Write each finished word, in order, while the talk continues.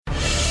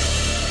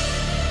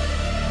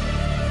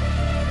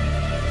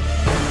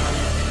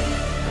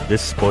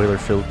This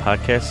spoiler-filled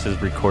podcast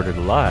is recorded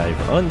live,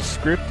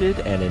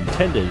 unscripted, and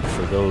intended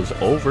for those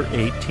over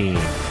 18.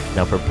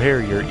 Now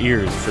prepare your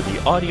ears for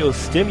the audio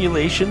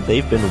stimulation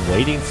they've been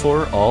waiting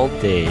for all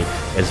day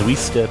as we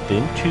step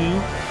into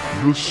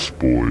the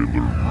spoiler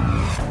room.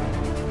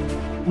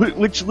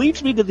 Which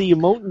leads me to the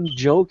Immortan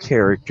Joe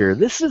character.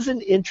 This is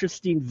an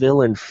interesting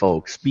villain,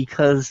 folks,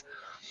 because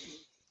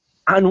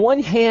on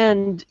one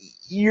hand,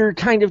 you're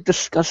kind of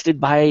disgusted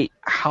by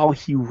how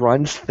he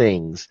runs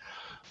things.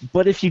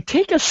 But if you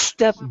take a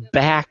step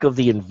back of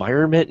the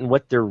environment and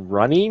what they're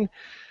running,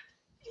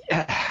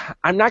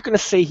 I'm not going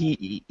to say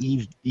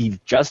he's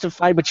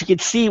justified, but you can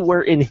see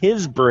where in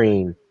his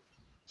brain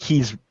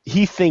he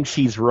thinks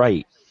he's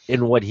right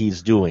in what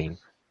he's doing.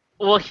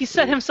 Well, he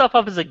set himself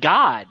up as a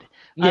god.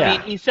 Yeah. I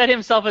mean, he set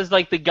himself as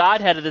like the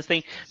godhead of this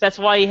thing. That's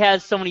why he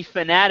has so many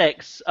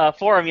fanatics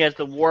for him. He has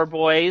the war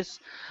boys.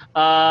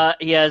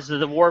 He has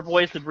the war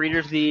boys, the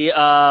breeders, the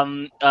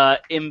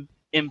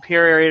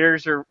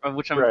Imperators, or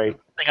which I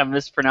think I'm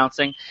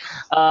mispronouncing,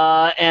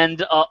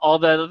 and all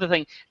that other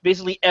thing.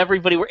 Basically,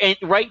 everybody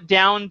right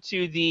down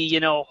to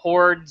the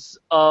hordes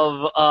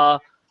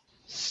of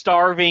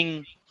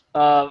starving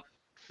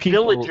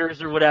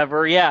villagers or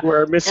whatever. Yeah, who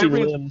are missing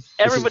limbs.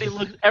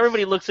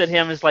 Everybody looks at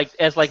him as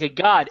like a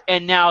god,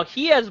 and now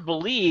he has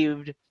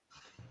believed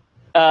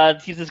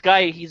he's this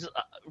guy. He's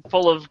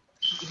full of.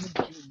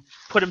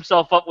 Put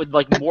himself up with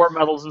like war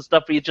medals and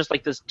stuff, but he's just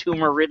like this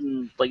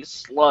tumor-ridden like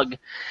slug,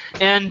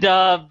 and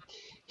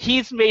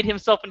he's made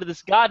himself into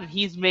this god, and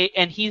he's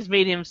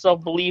made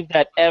himself believe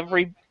that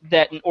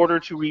that in order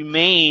to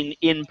remain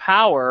in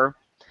power,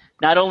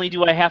 not only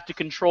do I have to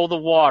control the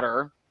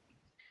water,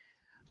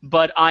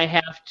 but I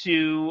have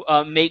to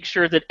make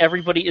sure that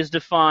everybody is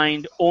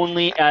defined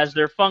only as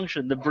their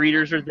function. The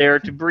breeders are there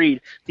to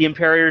breed. The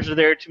Imperators are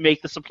there to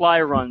make the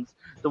supply runs.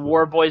 The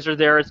war boys are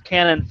there as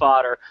cannon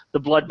fodder. The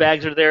blood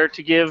bags are there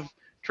to give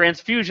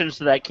transfusions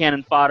to that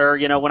cannon fodder,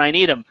 when I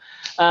need them.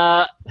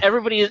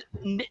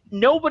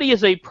 Nobody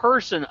is a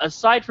person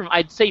aside from,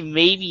 I'd say,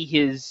 maybe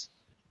his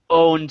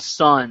own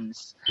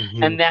sons,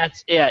 and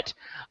that's it.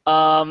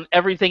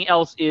 Everything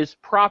else is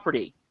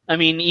property. I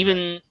mean,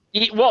 even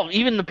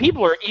the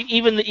people are,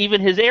 even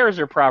his heirs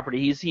are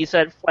property. He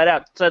said flat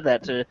out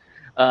that to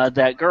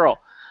that girl.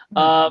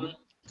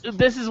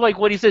 This is like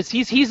what he says.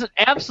 He's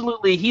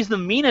the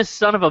meanest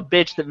son of a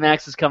bitch that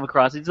Max has come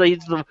across.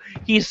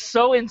 He's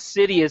so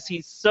insidious.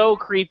 He's so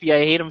creepy. I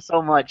hate him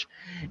so much,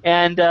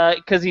 and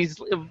because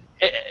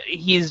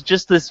he's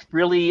just this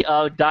really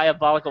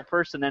diabolical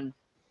person. And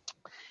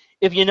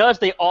if you notice,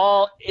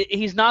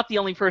 he's not the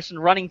only person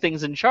running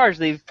things in charge.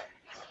 They've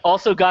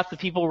also got the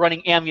people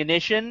running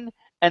ammunition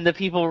and the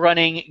people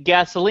running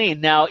gasoline.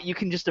 Now you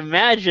can just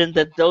imagine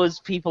that those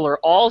people are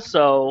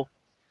also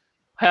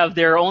have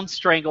their own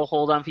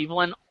stranglehold on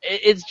people, and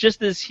it's just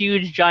this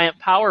huge giant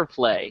power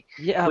play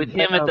with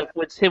him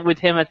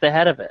at the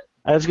head of it.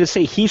 I was going to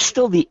say, he's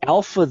still the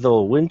alpha,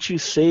 though, wouldn't you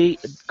say,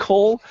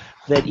 Cole?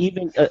 That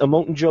even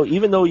Immortan Joe,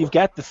 even though you've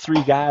got the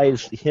three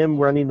guys, him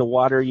running the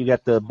water, you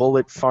got the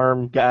bullet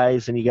farm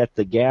guys, and you got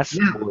the gas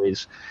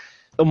boys.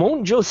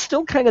 Immortan Joe's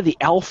still kind of the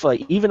alpha,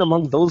 even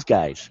among those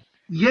guys.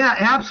 Yeah,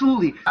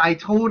 absolutely. I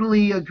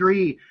totally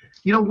agree.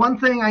 One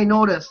thing I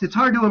noticed, it's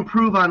hard to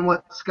improve on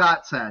what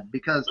Scott said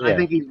because I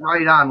think he's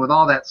right on with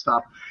all that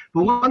stuff.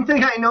 But one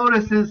thing I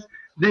noticed is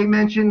they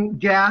mentioned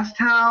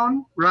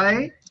Gastown,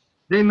 right?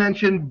 They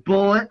mentioned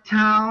Bullet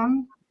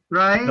Town,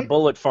 right? The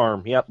Bullet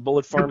Farm, yep,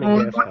 Bullet Farm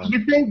and Gastown.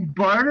 You think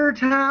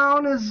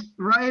Bartertown is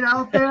right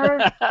out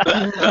there?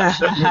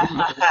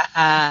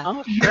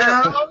 Oh,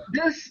 sure.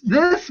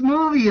 This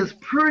movie is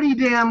pretty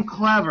damn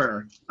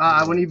clever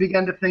when you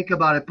begin to think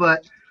about it,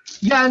 but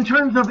yeah, in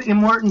terms of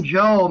Immortan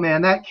Joe,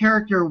 man, that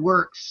character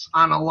works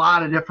on a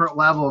lot of different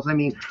levels. I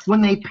mean,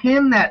 when they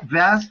pin that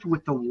vest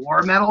with the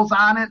war medals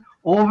on it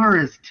over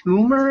his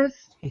tumors,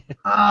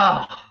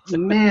 oh,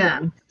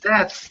 man,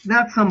 that's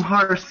some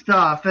harsh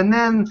stuff. And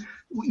then,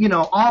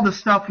 all the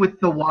stuff with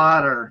the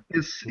water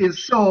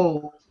is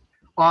so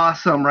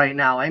awesome right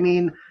now. I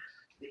mean,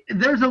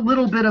 there's a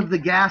little bit of the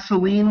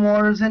gasoline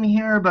wars in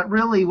here, but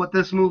really what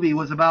this movie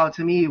was about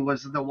to me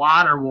was the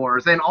water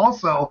wars. And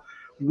also,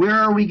 where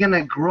are we going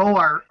to grow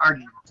our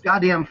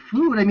goddamn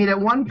food? I mean, at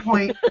one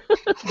point,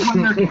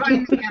 when they're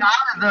trying to get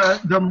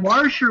out of the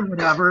marsh or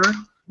whatever,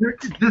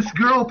 this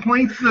girl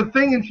points to the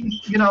thing and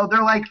she's,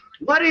 they're like,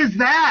 what is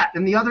that?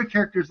 And the other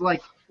character's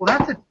like, well,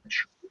 that's a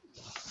tree.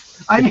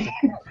 I mean,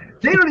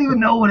 they don't even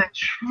know what a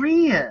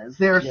tree is.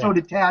 They're so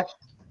detached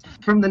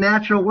from the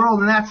natural world.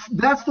 And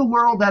that's the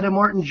world that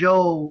Immortan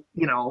Joe,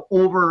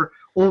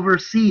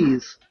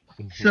 oversees.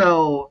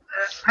 So,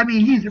 I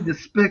mean, he's a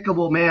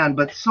despicable man,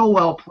 but so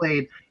well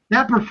played.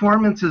 That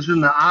performance is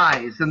in the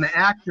eyes, and the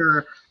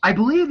actor, I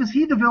believe, is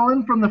he the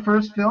villain from the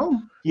first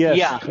film? Yes.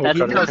 Yeah, that's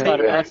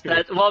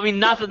well, I mean,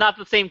 not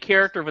the same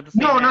character, but the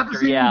same actor. No, not the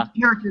same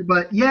character,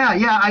 but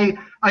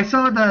I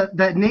saw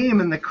that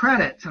name in the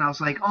credits, and I was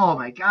like, oh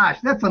my gosh,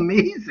 that's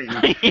amazing.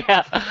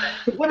 Yeah.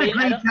 What a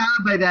great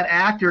job by that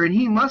actor, and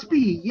he must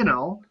be,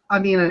 I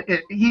mean,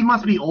 he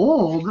must be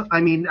old. I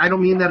mean, I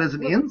don't mean that as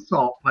an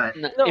insult, but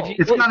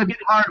it's got to be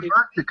hard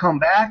work to come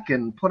back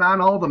and put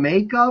on all the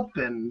makeup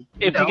and.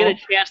 If you get a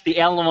chance, the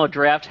Alamo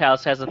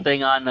Drafthouse has a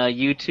thing on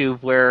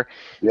YouTube where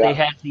they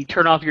had you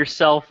turn off your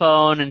cell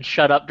phone and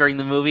shut up during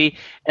the movie,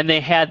 and they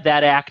had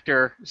that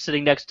actor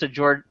sitting next to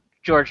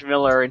George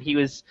Miller, and he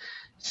was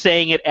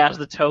saying it as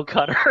the toe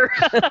cutter.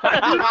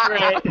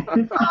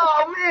 Great.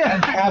 Oh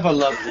man! Have a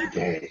lovely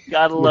day.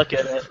 Gotta look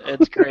at it.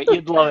 It's great.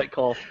 You'd love it,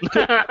 Cole.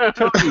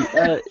 Awesome.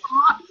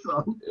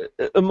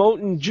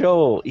 Immortan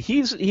Joe,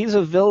 he's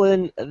a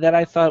villain that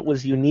I thought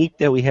was unique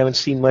that we haven't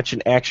seen much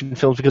in action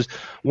films, because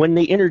when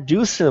they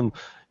introduce him,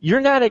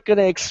 you're not going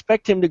to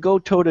expect him to go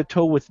toe to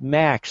toe with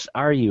Max,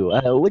 are you?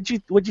 What'd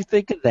you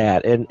think of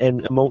that, and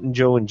Immortan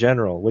Joe in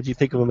general? What'd you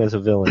think of him as a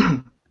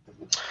villain?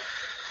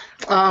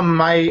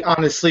 I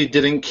honestly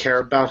didn't care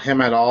about him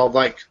at all.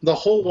 Like, the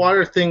whole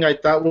water thing I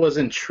thought was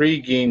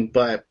intriguing,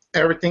 but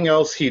everything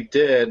else he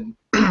did,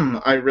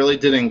 I really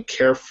didn't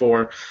care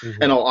for,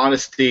 in all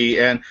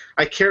honesty. And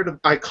I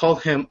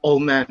called him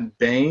Old Man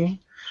Bane,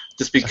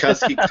 just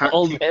because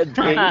Old Man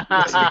Bane.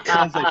 Just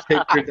because I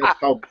figured that's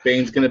how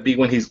Bane's going to be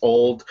when he's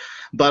old.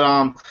 But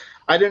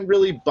I didn't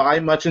really buy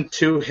much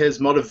into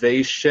his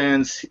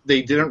motivations.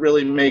 They didn't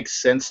really make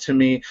sense to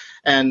me.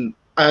 And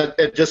I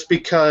think it's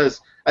because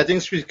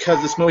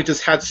this movie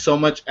just had so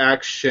much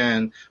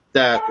action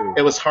that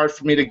it was hard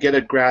for me to get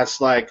a grasp,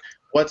 like,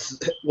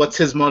 what's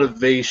his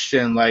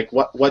motivation, like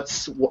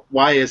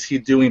why is he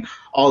doing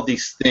all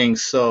these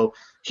things. So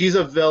he's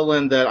a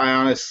villain that I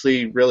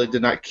honestly really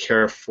did not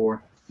care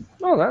for.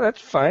 Oh,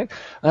 that's fine.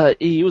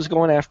 He was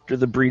going after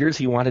the breeders.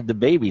 He wanted the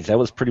babies. That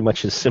was pretty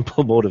much his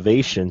simple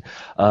motivation.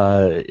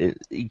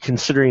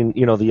 Considering,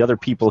 the other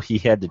people he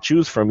had to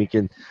choose from, you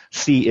can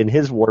see in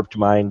his warped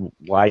mind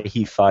why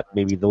he thought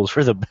maybe those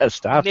were the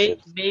best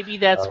options. Maybe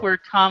that's where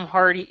Tom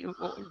Hardy.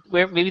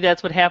 Maybe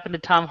that's what happened to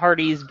Tom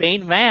Hardy's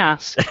Bane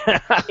mask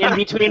in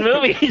between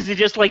movies. He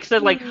just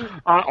said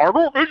I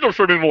don't need this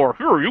anymore.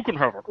 Here, you can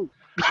have it.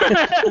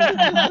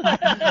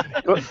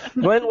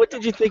 Glenn, what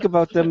did you think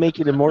about them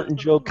making Immortan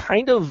Joe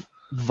kind of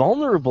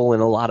vulnerable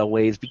in a lot of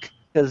ways?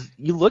 Because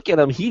you look at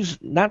him,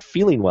 he's not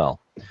feeling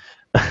well.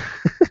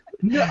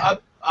 Yeah,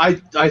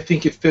 I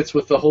think it fits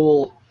with the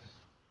whole.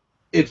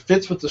 It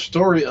fits with the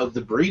story of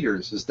the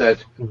breeders. Is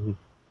that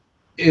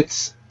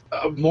it's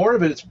more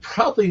of it? It's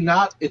probably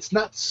not. It's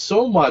not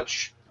so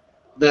much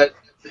that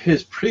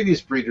his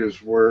previous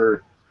breeders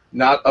were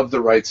not of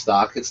the right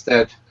stock. It's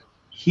that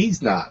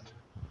he's not.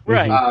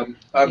 Right.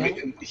 I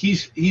mean,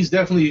 he's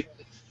definitely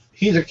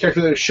a character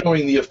that is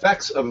showing the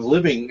effects of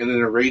living in an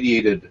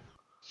irradiated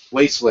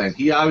wasteland.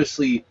 He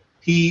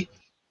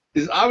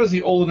is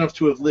obviously old enough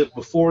to have lived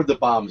before the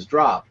bombs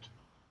dropped.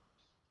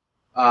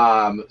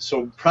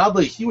 So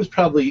he was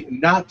probably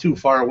not too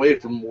far away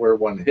from where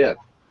one hit.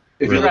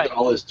 If you look at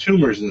all his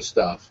tumors and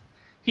stuff.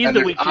 He's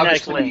the weak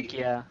genetic link.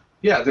 Yeah.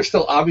 Yeah, there's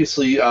still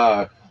obviously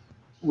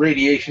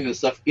radiation and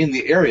stuff in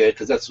the area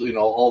because that's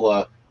all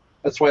the.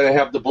 That's why they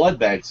have the blood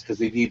bags, because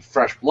they need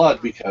fresh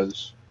blood,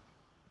 because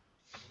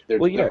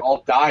they're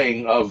all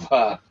dying of,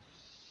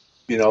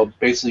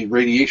 basically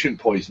radiation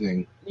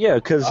poisoning. Yeah,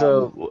 because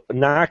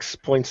Knox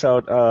points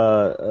out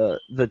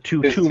the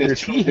two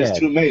tumors he had. His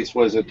two mates,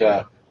 was it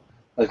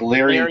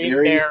Larry and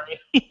Barry?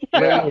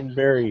 Larry and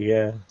Barry,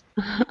 yeah.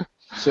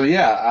 So,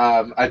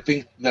 I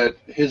think that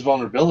his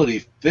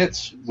vulnerability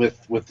fits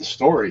with the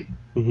story.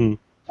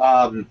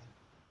 Mm-hmm.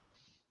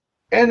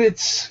 And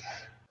it's...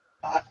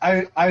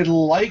 I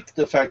like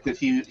the fact that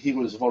he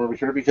was vulnerable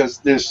here, because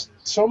there's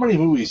so many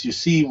movies you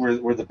see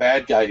where the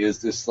bad guy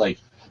is this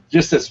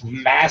just this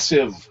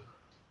massive,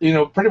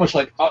 pretty much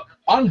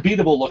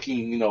unbeatable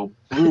looking,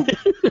 brute.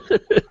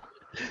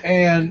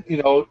 and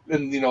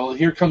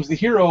here comes the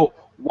hero,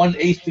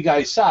 1/8 the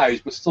guy's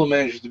size, but still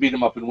manages to beat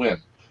him up and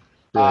win.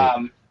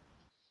 Right.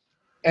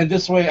 And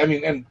this way,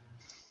 and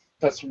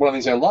that's one of the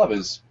things I love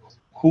is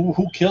who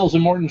kills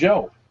Immortan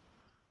Joe.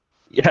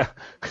 Yeah.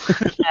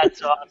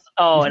 That's awesome.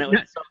 Oh, and it was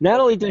not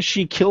only does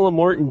she kill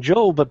Immortan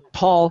Joe, but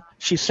Paul,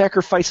 she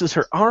sacrifices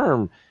her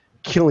arm,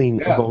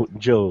 killing Immortan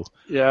Joe.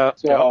 Yeah.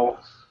 So,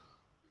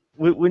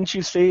 wouldn't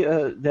you say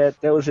that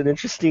was an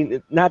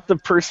interesting? Not the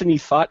person he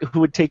thought who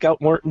would take out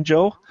Immortan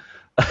Joe,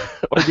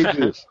 or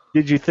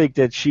did you think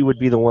that she would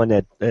be the one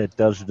that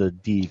does the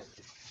deed?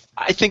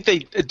 I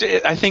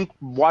think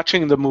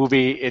watching the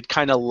movie, it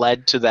kind of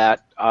led to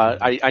that.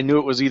 I knew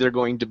it was either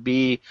going to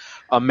be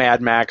a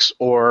Mad Max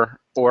or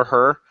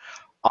her.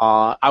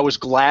 I was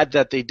glad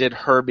that they did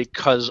her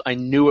because I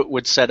knew it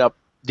would set up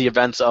the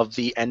events of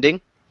the ending,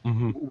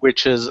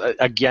 which is,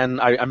 again,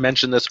 I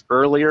mentioned this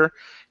earlier,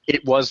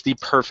 it was the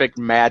perfect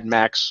Mad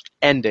Max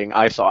ending,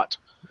 I thought.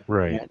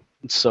 Right.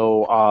 And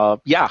so,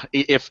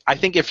 I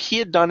think if he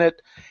had done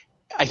it,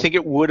 I think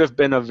it would have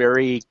been a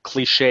very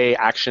cliche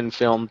action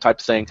film type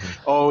thing.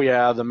 Oh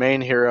yeah, the main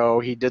hero,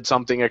 he did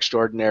something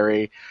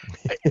extraordinary,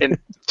 and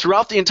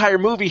throughout the entire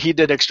movie, he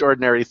did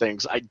extraordinary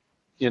things.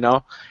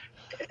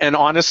 And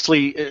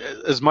honestly,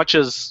 as much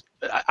as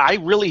I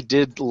really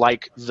did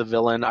like the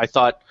villain, I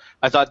thought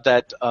I thought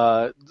that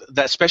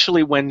that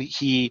especially when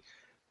he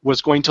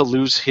was going to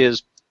lose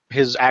his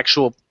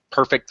actual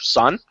perfect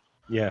son,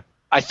 Yeah.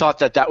 I thought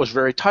that was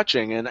very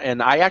touching,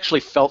 and I actually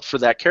felt for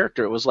that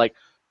character. It was like,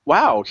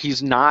 wow,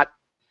 he's not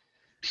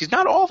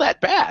all that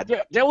bad.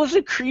 Yeah, that was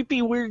a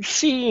creepy, weird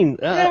scene.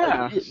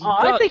 Yeah.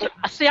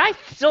 I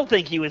still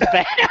think he was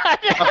bad.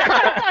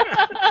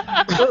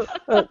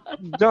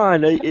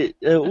 Don,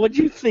 what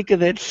do you think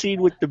of that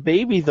scene with the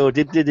baby, though?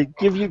 Did it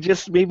give you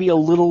just maybe a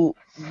little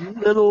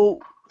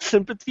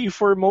sympathy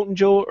for Moten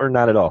Joe, or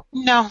not at all?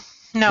 No.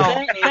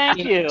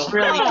 Thank you. It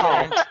really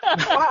didn't.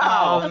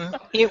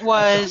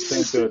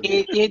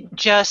 It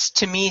just,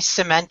 to me,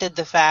 cemented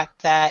the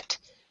fact that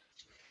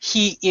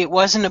it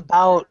wasn't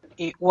about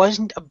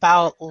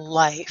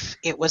life.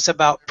 It was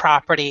about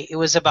property. It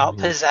was about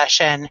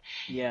possession.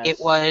 Yes.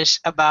 It was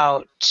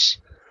about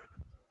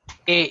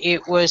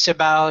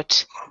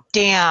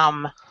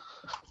damn,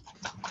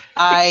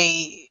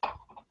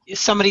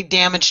 somebody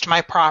damaged my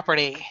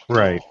property.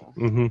 Right.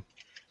 Mm-hmm.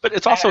 But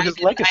it's also his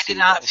legacy. I did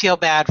not feel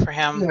bad for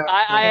him. Yeah.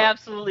 I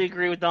absolutely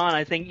agree with Don.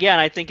 I think,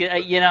 and I think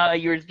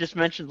you were just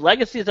mentioned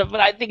legacy and stuff, but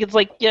I think it's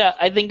like,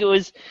 I think it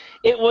was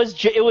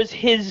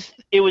his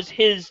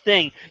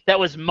thing. That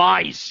was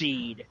my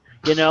seed,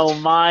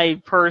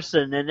 my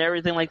person and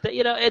everything like that.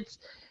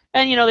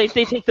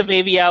 They take the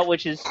baby out,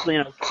 which is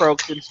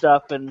croaked and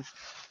stuff, and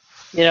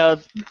Now,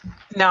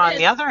 on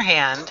the other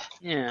hand,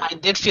 yeah. I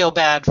did feel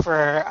bad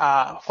for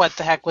what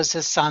the heck was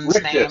his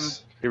son's name?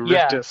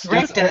 Rictus.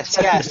 Rictus,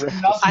 yes.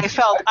 I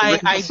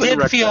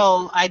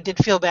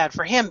did feel bad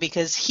for him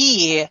because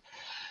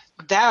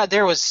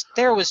there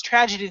was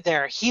tragedy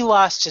there. He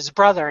lost his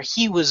brother.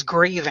 He was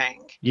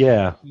grieving.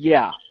 Yeah.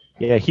 Yeah.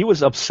 Yeah, he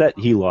was upset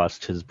he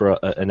lost his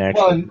an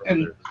actual Well,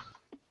 and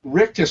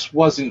Rictus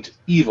wasn't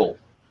evil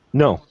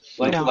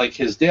like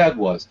his dad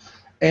was.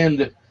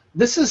 And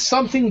this is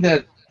something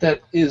that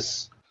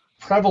is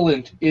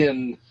prevalent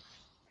in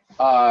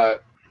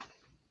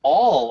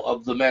all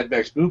of the Mad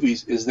Max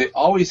movies, is they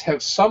always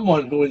have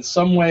someone who in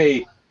some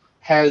way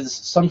has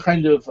some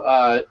kind of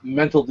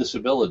mental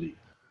disability.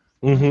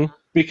 Mm-hmm.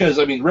 Because,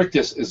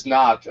 Rictus is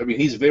not,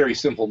 he's very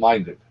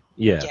simple-minded.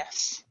 Yeah.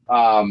 Yes.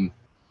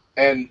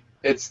 And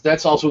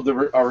that's also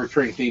our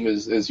recurring theme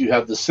is you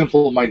have the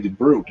simple-minded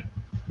brute,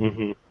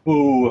 Mm-hmm.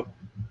 who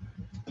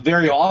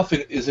very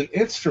often is an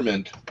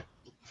instrument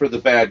for the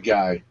bad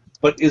guy,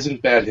 but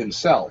isn't bad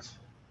himself.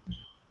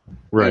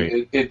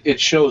 Right. And it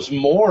shows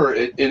more.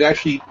 It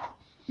actually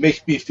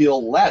makes me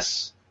feel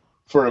less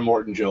for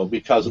Immortan Joe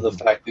because of the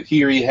fact that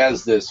here he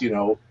has this,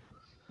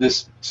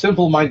 this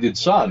simple-minded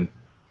son,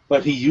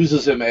 but he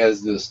uses him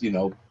as this,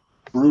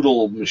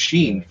 brutal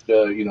machine,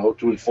 to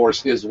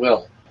enforce his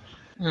will.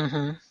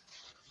 Mm-hmm.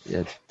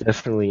 Yeah,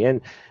 definitely.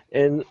 And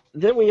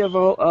then we have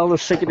all the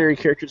secondary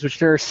characters, which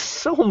there are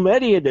so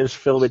many in this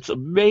film. It's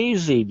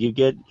amazing. You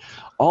get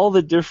all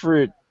the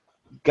different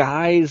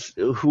guys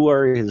who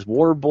are his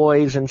war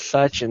boys and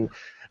such, and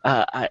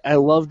I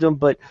loved them.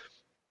 But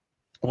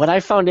what I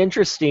found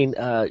interesting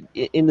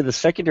into the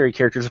secondary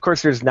characters, of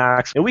course, there's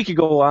Knox, and we could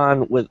go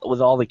on with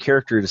all the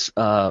characters,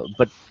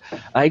 but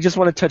I just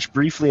want to touch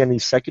briefly on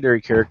these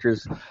secondary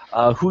characters,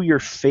 who your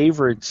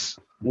favorites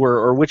were,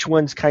 or which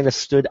ones kind of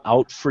stood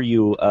out for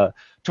you.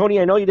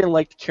 Tony, I know you didn't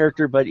like the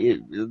character, but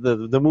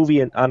the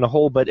movie on the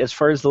whole, but as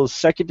far as those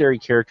secondary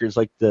characters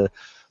like the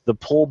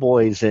pole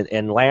boys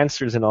and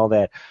lancers and all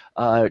that,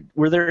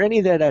 were there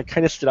any that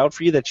kind of stood out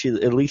for you that you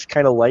at least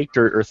kind of liked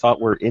or thought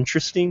were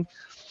interesting?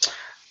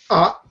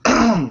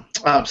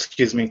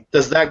 Excuse me.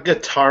 Does that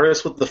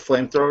guitarist with the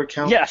flamethrower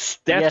count? Yes,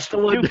 that's the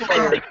one.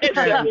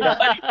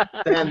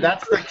 And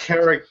that's the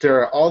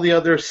character. All the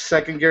other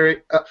secondary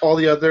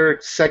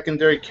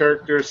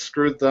characters,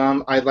 screwed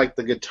them. I like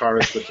the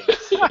guitarist with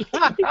this.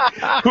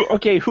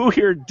 Who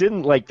here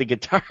didn't like the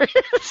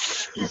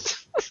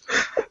guitarist?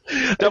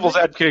 Devil's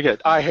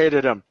advocate. I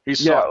hated him. He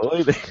sucked.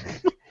 Yeah,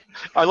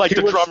 I liked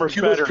the drummers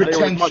better. They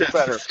were much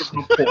better.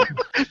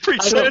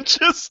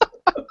 Pretentious.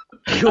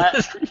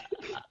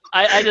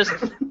 I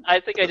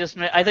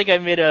think I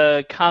made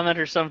a comment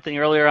or something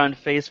earlier on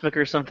Facebook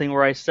or something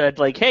where I said,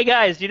 like, hey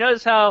guys, do you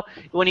notice how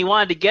when he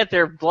wanted to get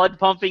their blood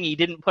pumping, he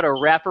didn't put a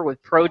wrapper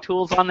with Pro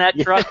Tools on that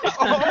truck?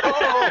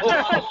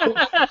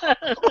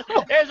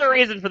 There's a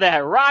reason for that.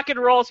 Rock and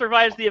roll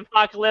survives the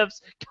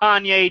apocalypse.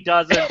 Kanye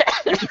doesn't.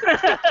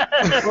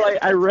 Well,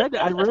 I read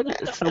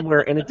it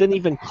somewhere, and it didn't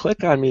even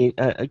click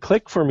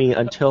for me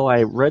until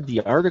I read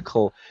the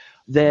article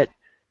that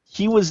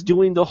he was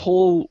doing the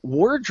whole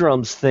war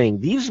drums thing.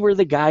 These were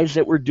the guys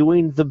that were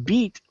doing the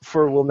beat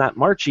for, well, not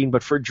marching,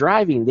 but for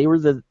driving. They're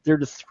the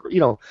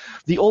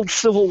old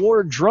Civil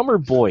War drummer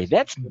boy.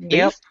 That's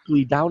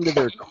basically down to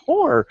their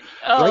core.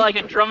 Oh, right? like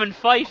a drum and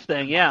fife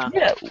thing, yeah.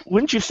 Yeah,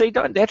 wouldn't you say,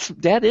 Don? That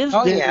is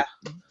their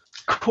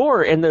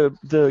core. And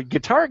the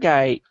guitar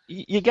guy,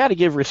 you got to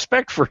give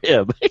respect for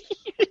him.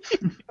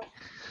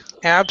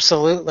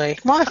 Absolutely.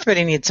 Well,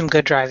 everybody needs some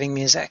good driving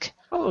music.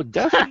 Oh,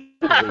 definitely.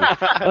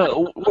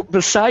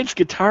 Besides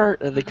the guitar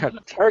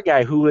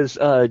guy who was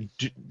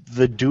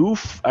the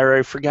doof, or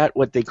I forgot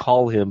what they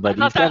call him, but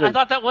I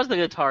thought that was the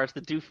guitarist,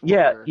 the doof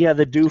warrior. Yeah,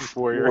 the doof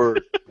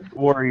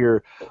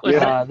warrior.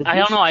 I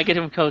don't know. I get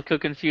him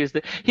confused.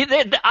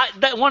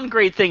 That one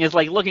great thing is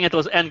like looking at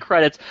those end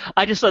credits.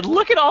 I just said,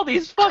 look at all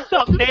these fucked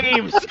up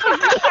names.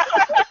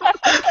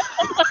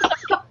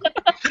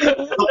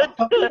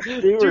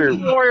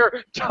 Doof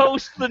warrior,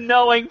 toast the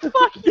knowing.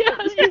 Fuck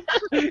yes,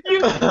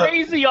 you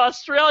crazy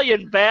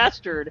Australian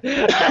bastard.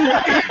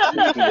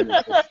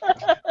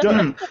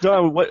 Don,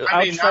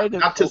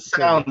 not to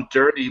sound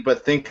dirty,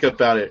 but think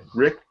about it.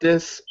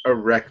 Rictus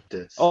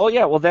erectus. Oh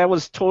yeah, well that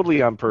was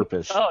totally on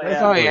purpose. Oh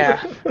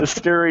yeah. The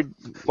steroid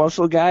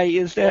muscle guy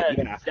is that?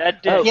 Yeah.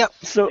 That did. Yep.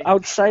 So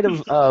outside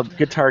of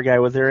Guitar Guy,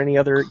 was there any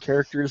other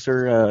characters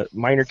or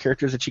minor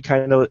characters that you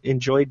kind of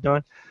enjoyed,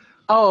 Don?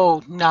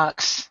 Oh,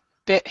 Nux,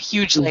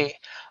 hugely.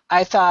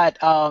 I thought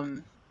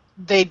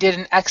they did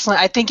an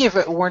excellent. I think if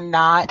it were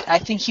not, I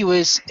think he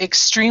was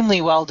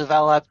extremely well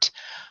developed.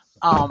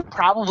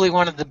 Probably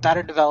one of the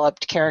better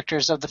developed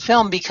characters of the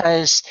film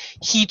because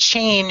he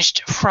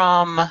changed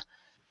from.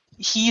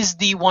 He's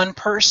the one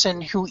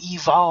person who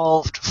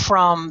evolved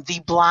from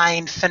the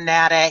blind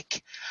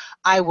fanatic,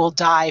 I will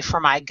die for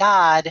my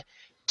God,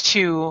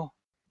 to,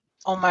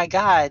 oh my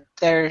God,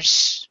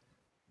 there's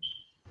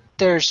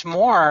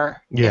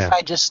more. Yeah. If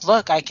I just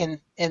look, I can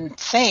and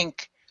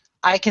think,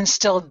 I can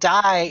still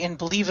die and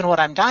believe in what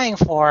I'm dying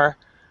for,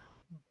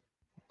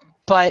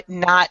 but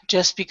not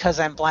just because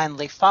I'm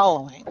blindly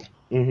following.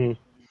 Mm-hmm.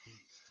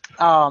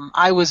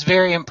 I was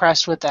very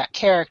impressed with that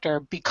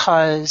character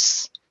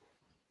because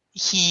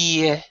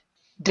he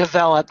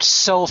developed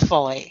so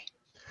fully.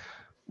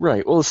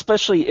 Right. Well,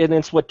 especially, and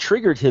it's what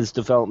triggered his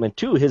development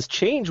too. His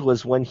change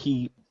was when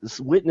he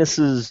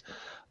witnesses.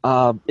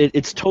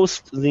 It's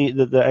Toast.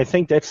 I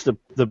think that's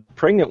the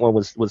pregnant one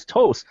was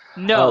Toast.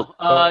 No,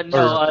 Zoe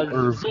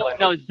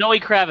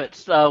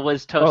Kravitz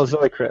was Toast. Oh,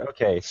 Zoe Kravitz.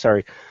 Okay,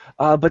 sorry.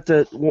 But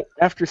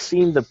after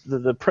seeing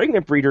the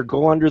pregnant breeder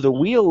go under the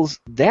wheels,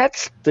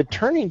 that's the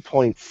turning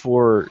point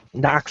for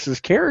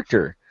Knox's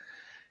character.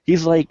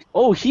 He's like,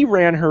 oh, he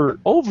ran her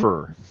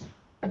over.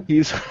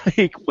 He's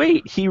like,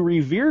 wait, he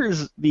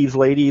reveres these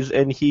ladies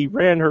and he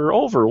ran her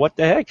over. What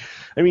the heck?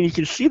 I mean, you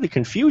can see the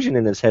confusion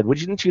in his head.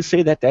 Wouldn't you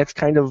say that that's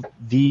kind of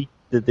the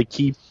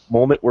key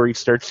moment where he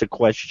starts to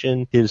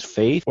question his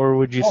faith? Or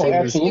would you say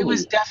it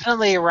was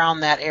definitely around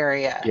that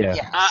area? Yeah.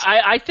 Yes.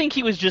 I think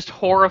he was just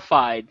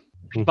horrified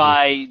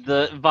by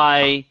the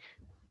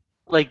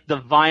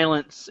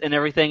violence and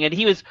everything, and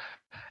he was.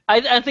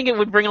 I think it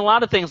would bring a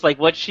lot of things like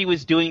what she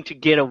was doing to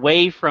get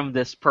away from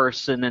this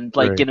person, and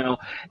Right.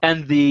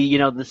 And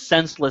the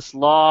senseless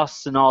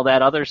loss and all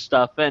that other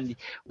stuff. And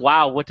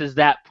wow, what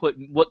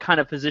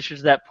kind of position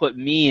does that put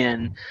me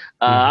in?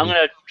 I'm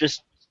gonna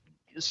just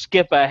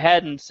skip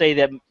ahead and say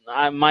that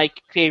my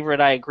favorite,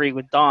 I agree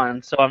with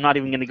Dawn, so I'm not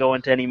even going to go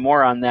into any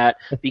more on that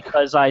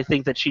because I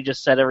think that she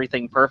just said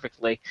everything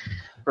perfectly.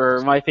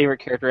 For my favorite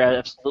character,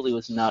 absolutely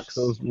was Nux.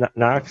 So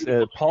Knox,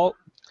 Paul,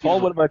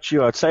 what about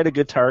you? Outside of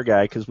Guitar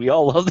Guy, because we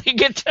all love the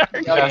Guitar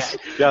Guy.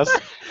 Yes.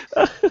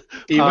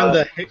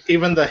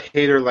 Even the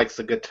hater likes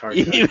the guitar guy.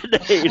 Even the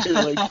hater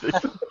likes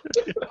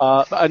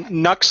it.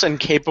 Nux and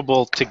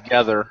Capable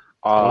together,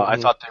 I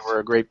thought they were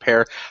a great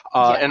pair.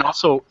 And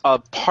also,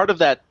 part of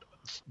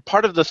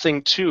the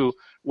thing too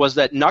was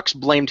that Nux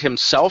blamed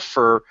himself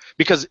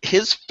because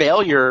his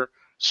failure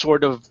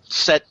sort of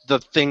set the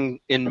thing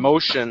in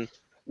motion,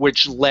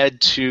 which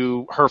led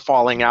to her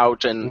falling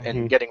out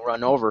and getting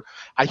run over.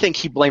 I think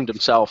he blamed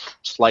himself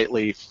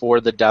slightly for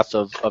the death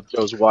of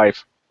Joe's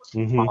wife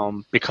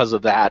because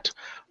of that.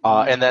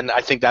 And then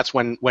I think that's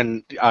when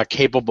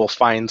Capable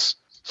finds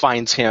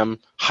him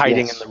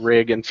hiding in the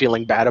rig and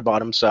feeling bad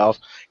about himself,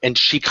 and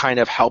she kind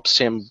of helps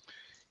him,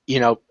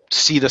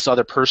 see this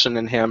other person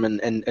in him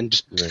and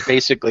just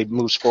basically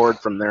moves forward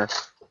from there.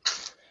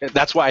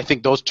 That's why I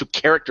think those two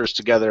characters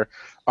together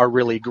are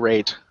really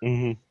great.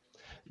 Mm-hmm.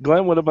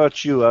 Glenn, what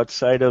about you?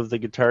 Outside of the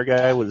Guitar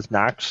Guy, was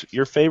Knox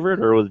your favorite,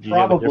 or did you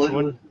have a different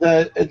one?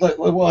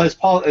 Well, as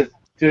Paul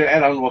to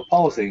add on to what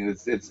Paul was saying,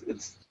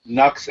 it's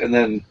Nux, and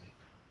then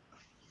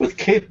with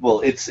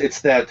Capable, it's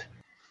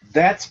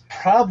that's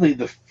probably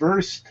the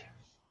first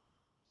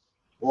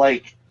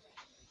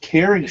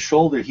caring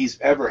shoulder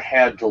he's ever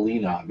had to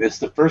lean on. It's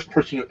the first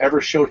person who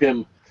ever showed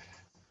him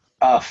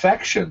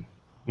affection,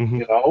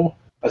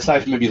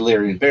 aside from maybe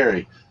Larry and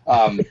Barry.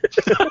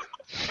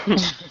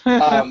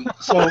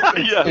 So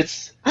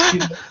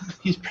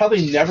he's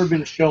probably never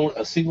been shown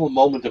a single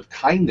moment of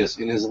kindness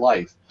in his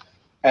life,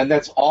 and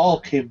that's all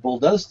Capable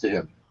does to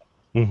him.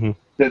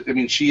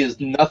 Mm-hmm. She is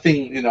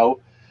nothing.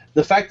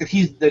 The fact that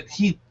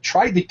he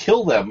tried to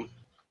kill them.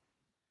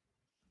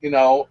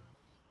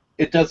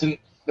 It doesn't.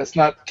 That's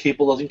not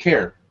Capable doesn't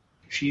care.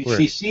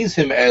 She sees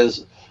him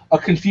as a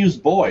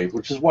confused boy,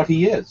 which is what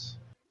he is.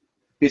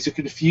 He's a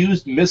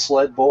confused,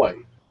 misled boy.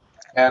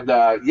 And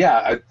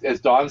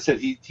as Dawn said,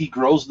 he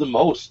grows the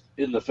most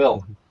in the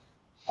film,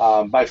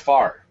 by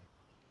far.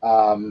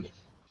 And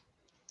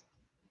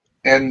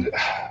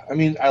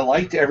I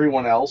liked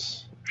everyone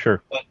else.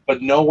 Sure.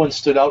 But no one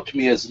stood out to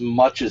me as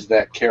much as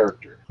that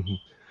character.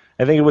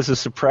 I think it was a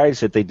surprise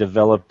that they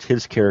developed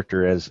his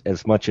character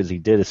as much as he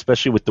did,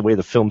 especially with the way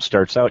the film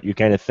starts out. You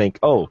kind of think,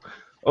 oh,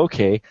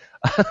 okay,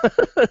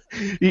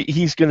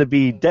 he's going to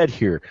be dead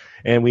here,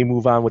 and we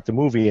move on with the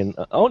movie, and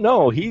oh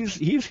no,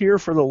 he's here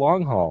for the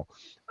long haul.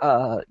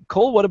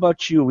 Cole, what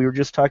about you? We were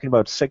just talking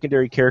about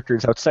secondary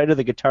characters outside of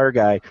the guitar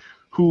guy.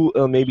 Who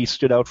maybe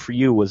stood out for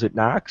you? Was it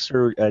Knox,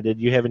 or did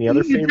you have any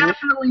other It favorites?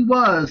 definitely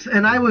was,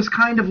 and I was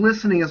kind of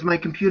listening as my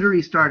computer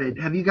restarted.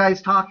 Have you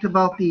guys talked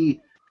about the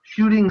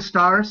shooting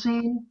star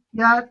scene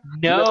yet?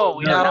 No,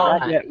 we have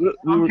not. Yeah,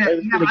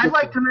 Okay, yeah, I'd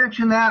like to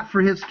mention that for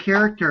his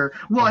character.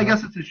 Well, I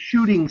guess it's a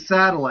shooting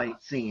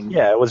satellite scene.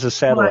 Yeah, it was a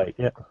satellite.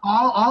 Yeah.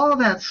 All of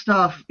that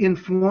stuff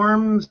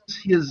informs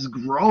his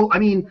growth. I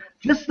mean,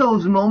 just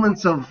those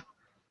moments of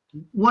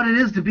what it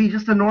is to be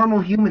just a normal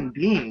human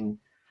being.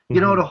 You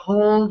know, to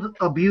hold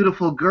a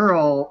beautiful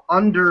girl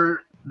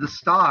under the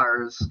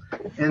stars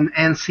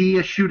and see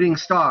a shooting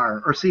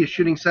star, or see a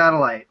shooting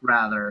satellite,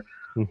 rather.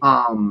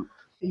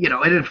 You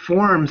know, it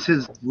informs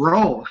his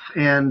growth.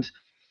 And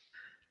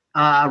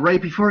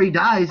right before he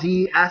dies,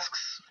 he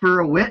asks for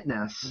a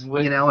witness,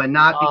 you know, and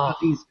not because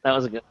he's That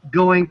was a good.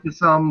 going to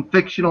some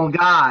fictional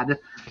god,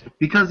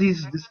 because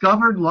he's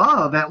discovered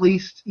love, at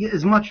least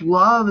as much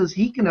love as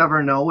he can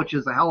ever know, which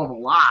is a hell of a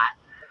lot.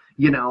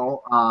 You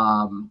know,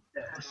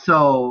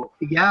 so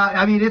yeah,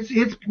 I mean,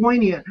 it's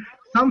poignant.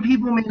 Some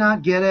people may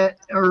not get it,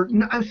 or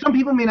some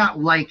people may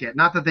not like it.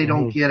 Not that they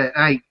don't get it.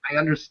 I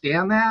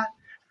understand that,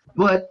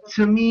 but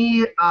to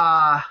me,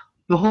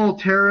 the whole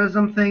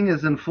terrorism thing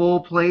is in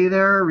full play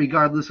there,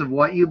 regardless of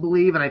what you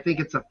believe, and I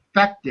think it's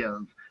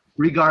effective,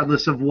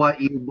 regardless of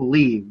what you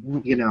believe.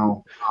 You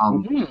know,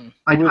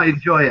 I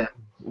enjoy it.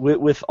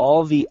 With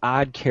all the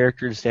odd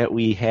characters that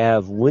we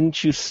have,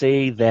 wouldn't you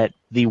say that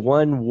the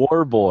one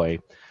war boy,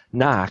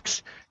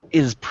 Knox,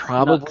 is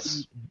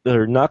probably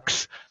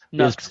Nux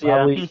is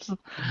probably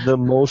the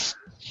most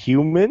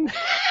human?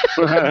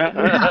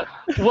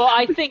 Well,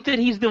 I think that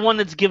he's the one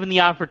that's given the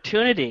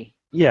opportunity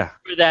Yeah.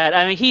 for that.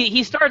 I mean,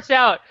 he starts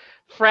out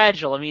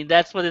fragile. I mean,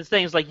 that's what his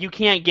thing is. Like, you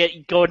can't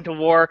go into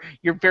war.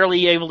 You're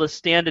barely able to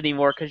stand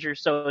anymore because you're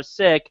so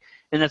sick,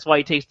 and that's why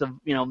he takes the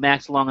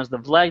Max along as the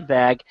Vleg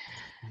bag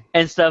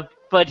and stuff.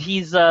 But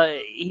he's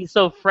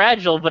so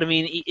fragile. But I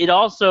mean, it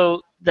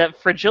also, that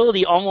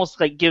fragility almost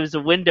like gives a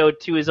window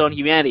to his own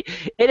humanity.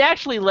 It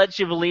actually lets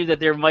you believe that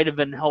there might have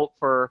been hope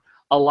for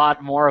a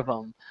lot more of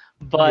them,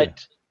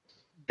 but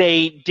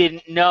they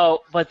didn't know.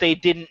 But they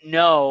didn't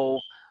know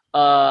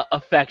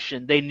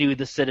affection. They knew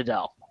the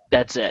Citadel.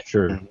 That's it.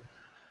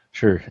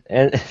 Sure.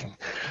 And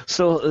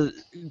so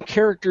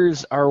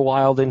characters are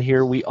wild in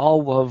here. We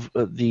all love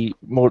the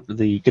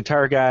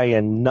guitar guy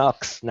and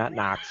Nux, not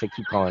Knox. I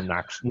keep calling him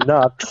Knox.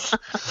 Nux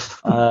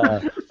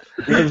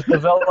is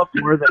developed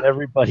more than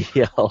everybody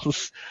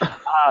else.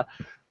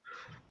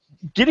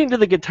 Getting to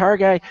the guitar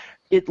guy,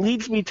 it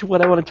leads me to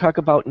what I want to talk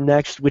about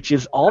next, which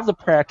is all the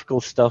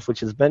practical stuff, which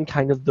has been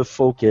kind of the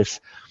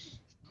focus.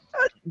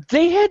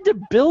 They had to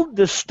build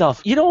this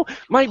stuff. You know,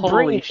 my Holy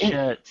brain,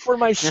 shit. for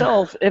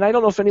myself, and I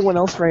don't know if anyone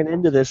else ran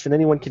into this, and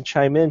anyone can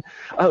chime in.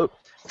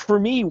 For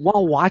me,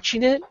 while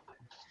watching it,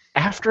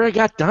 after I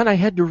got done, I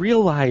had to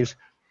realize,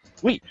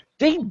 wait,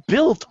 they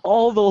built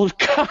all those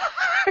cars.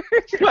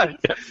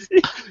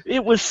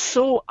 It was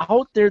so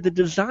out there, the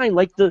design,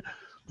 like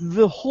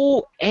the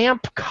whole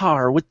amp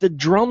car with the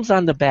drums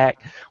on the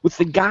back, with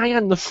the guy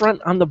on the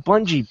front on the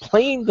bungee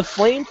playing the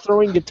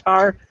flame-throwing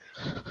guitar.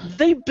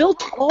 They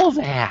built all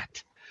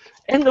that.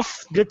 And the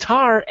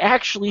guitar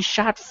actually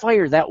shot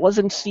fire. That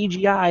wasn't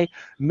CGI.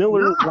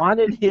 Miller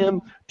wanted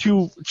him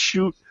to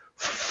shoot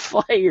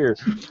fire.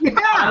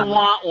 I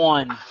want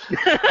one.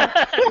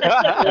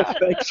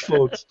 Thanks,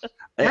 folks.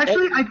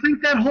 Actually, I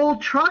think that whole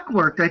truck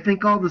worked. I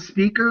think all the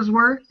speakers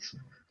worked.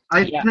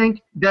 I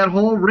think that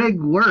whole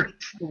rig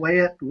worked the way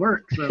it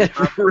worked. So,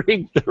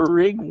 the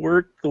rig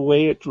worked the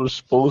way it was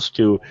supposed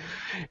to.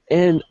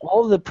 And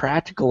all the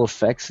practical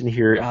effects in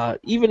here,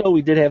 even though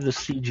we did have the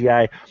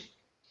CGI,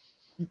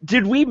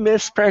 did we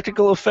miss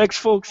practical effects,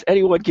 folks?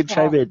 Anyone can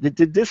chime in.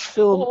 Did this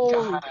film...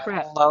 Holy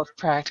crap. I love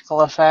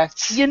practical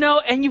effects. You know,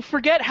 and you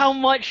forget how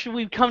much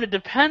we've come to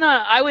depend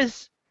on. I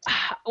was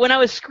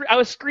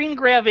screen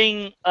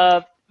grabbing.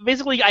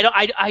 Basically,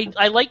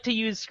 I like to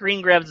use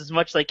screen grabs as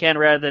much as I can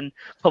rather than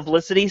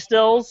publicity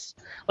stills.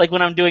 Like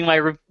when I'm doing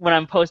when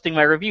I'm posting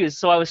my reviews.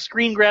 So I was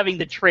screen grabbing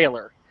the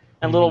trailer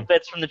and little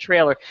bits from the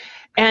trailer.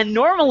 And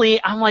normally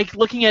I'm like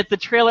looking at the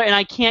trailer and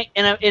I can't,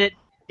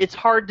 it's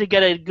hard to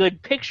get a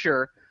good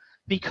picture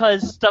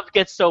because stuff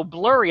gets so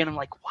blurry. And I'm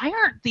like, why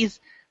aren't these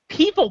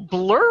people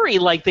blurry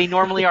like they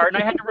normally are? And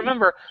I had to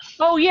remember,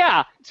 oh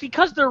yeah, it's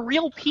because they're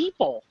real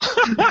people.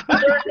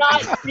 They're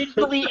not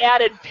digitally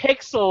added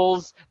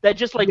pixels that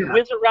just like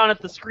whiz around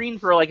at the screen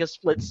for like a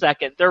split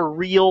second. They're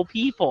real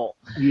people.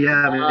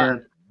 yeah,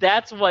 man.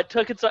 That's what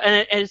took it so,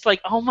 and it's like,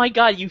 oh my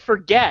god, you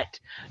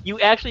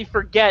actually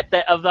forget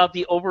that about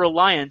the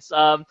over-reliance.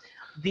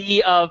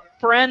 The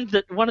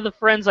one of the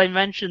friends I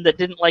mentioned that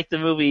didn't like the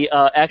movie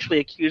actually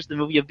accused the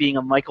movie of being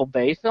a Michael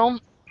Bay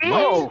film.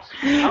 Oh,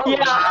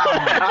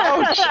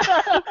 Ouch.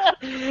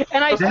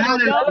 And I said, That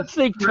is- no. I don't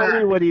think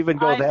Tony would even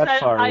go that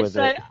far with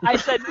it. I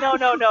said,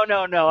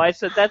 no. I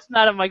said, that's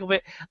not a Michael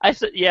Bay. I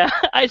said, yeah.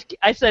 I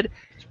said,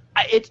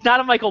 it's not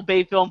a Michael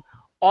Bay film.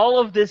 All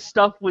of this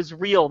stuff was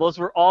real. Those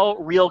were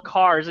all real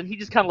cars. And he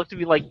just kind of looked at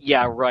me like,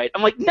 yeah, right.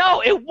 I'm like,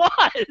 no, it was.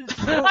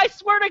 I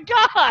swear to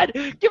God.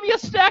 Give me a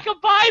stack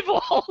of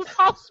Bibles.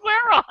 I'll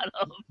swear on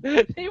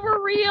them. They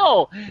were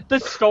real. The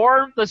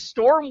storm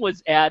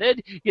was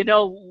added.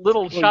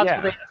 Little shots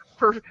yeah.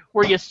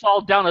 where you saw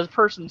down a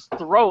person's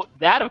throat.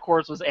 That, of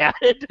course, was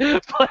added.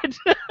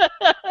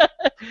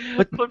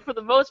 But for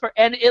the most part,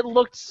 and it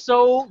looked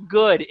so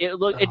good. It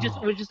was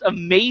just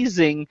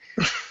amazing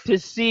to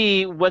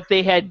see what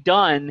they had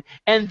done,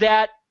 and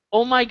that,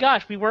 oh my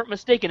gosh, we weren't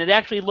mistaken. It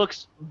actually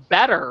looks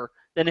better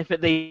than if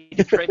they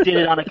did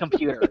it on a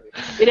computer.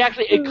 It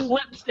actually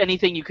eclipsed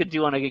anything you could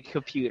do on a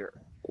computer.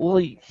 Well,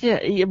 yeah,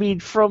 I mean,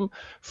 from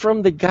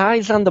the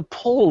guys on the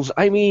poles,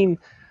 I mean,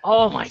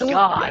 Oh my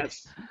God!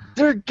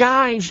 they're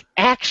guys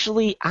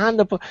actually on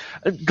the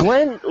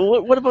Glenn,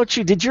 what about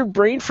you? Did your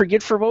brain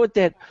forget for a moment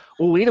that,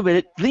 well, wait a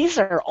minute, these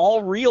are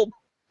all real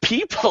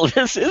people.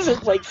 This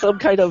isn't like some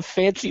kind of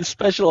fancy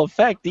special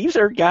effect. These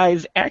are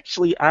guys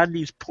actually on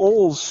these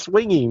poles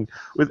swinging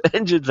with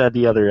engines on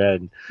the other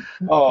end.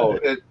 Oh,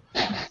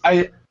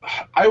 I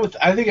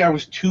think I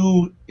was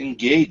too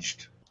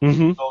engaged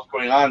Mm-hmm. with what was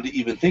going on to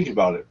even think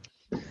about it.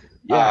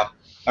 Yeah.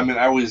 I mean,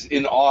 I was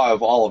in awe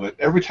of all of it.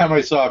 Every time I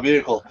saw a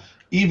vehicle,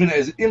 even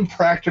as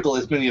impractical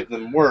as many of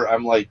them were,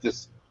 I'm like,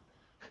 this.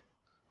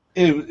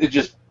 It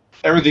just,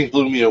 everything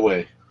blew me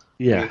away.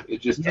 Yeah.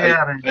 It just,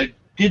 Yeah, I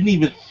didn't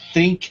even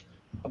think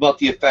about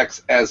the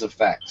effects as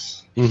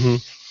effects. Mm-hmm.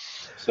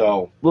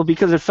 So. Well,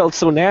 because it felt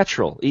so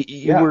natural.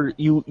 Yeah.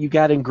 You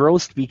got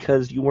engrossed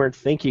because you weren't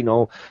thinking,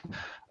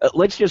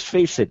 let's just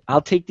face it,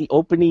 I'll take the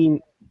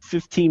opening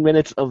 15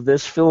 minutes of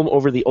this film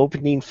over the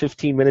opening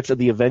 15 minutes of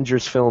the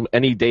Avengers film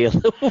any day of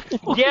the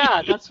week.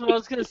 Yeah, that's what I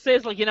was going to say.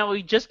 It's like,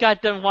 we just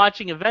got done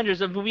watching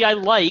Avengers, a movie I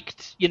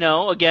liked,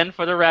 again,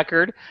 for the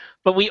record,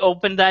 but we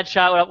opened that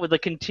shot up with a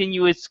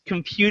continuous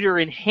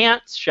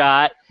computer-enhanced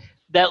shot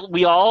that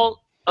we all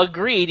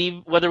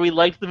agreed, whether we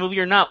liked the movie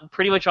or not,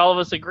 pretty much all of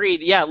us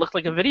agreed, yeah, it looked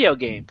like a video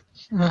game.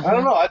 I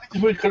don't know. I think the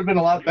movie could have been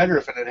a lot better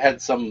if it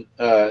had some,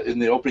 in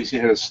the opening scene,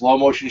 it had a slow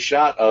motion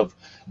shot of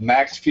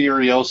Max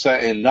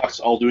Furiosa and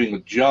Nux all doing a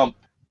jump.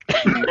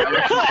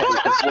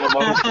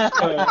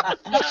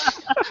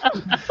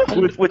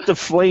 with the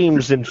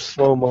flames in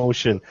slow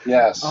motion.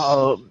 Yes.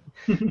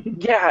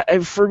 Yeah,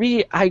 and for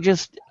me,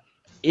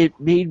 it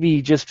made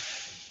me just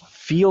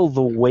feel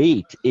the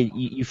weight.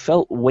 You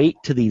felt weight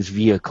to these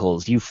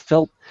vehicles. You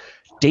felt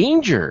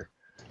danger.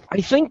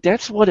 I think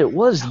that's what it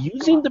was.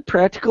 Using the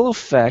practical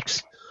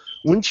effects,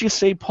 wouldn't you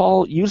say,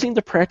 Paul? Using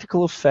the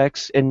practical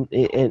effects and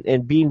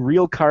being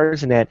real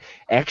cars and that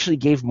actually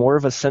gave more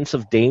of a sense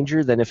of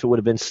danger than if it would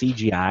have been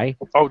CGI.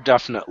 Oh,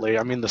 definitely.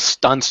 I mean, the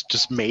stunts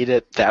just made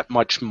it that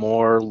much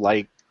more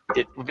like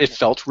it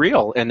felt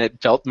real, and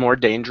it felt more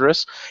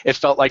dangerous. It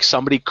felt like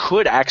somebody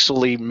could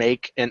actually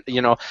make and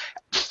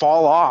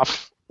fall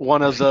off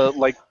one of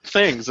the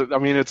things. I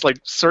mean, it's like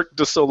Cirque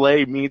du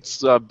Soleil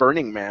meets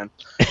Burning Man.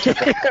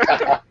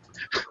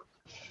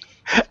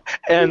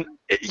 And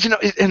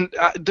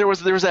there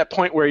was that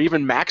point where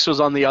even Max was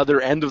on the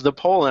other end of the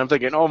pole, and I'm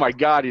thinking, oh my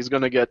God, he's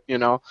gonna get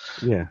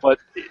Yeah. But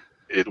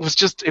it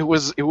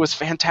was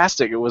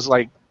fantastic. It was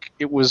I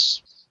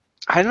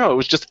don't know. It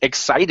was just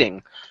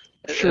exciting.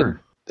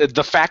 Sure.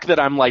 The fact that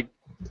I'm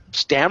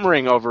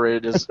stammering over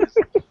it is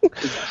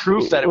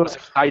proof that it was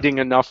exciting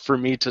enough for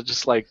me to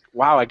just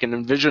wow, I can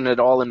envision it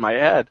all in my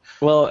head.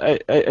 Well,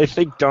 I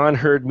think Don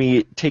heard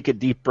me take a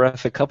deep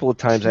breath a couple of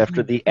times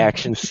after the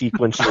action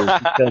sequences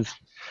because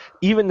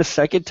even the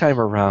second time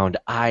around,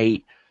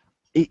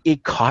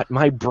 it caught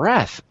my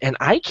breath, and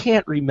I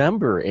can't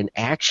remember an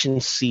action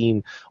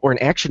scene or an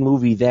action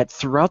movie that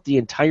throughout the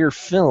entire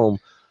film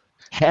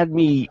had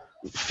me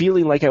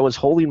feeling like I was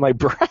holding my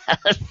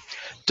breath.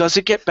 Does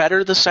it get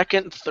better the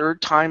second, third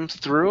time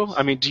through?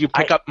 I mean, do you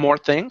pick up more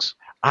things?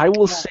 I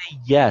will say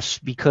yes,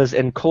 because,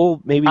 and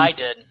Cole, maybe... I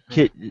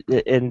did.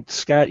 And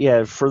Scott,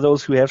 yeah, for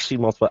those who have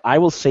seen multiple, I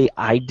will say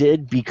I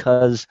did,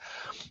 because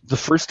the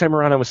first time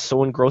around I was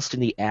so engrossed in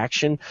the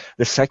action.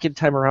 The second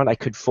time around I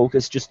could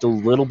focus just a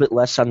little bit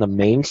less on the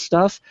main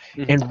stuff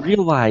and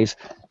realize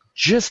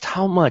just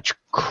how much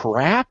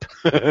crap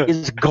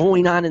is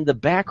going on in the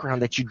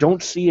background that you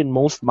don't see in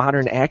most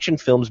modern action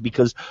films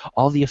because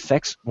all the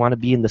effects want to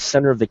be in the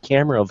center of the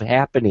camera of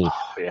happening.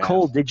 Oh, yeah.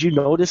 Cole, did you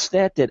notice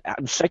that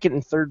on second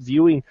and third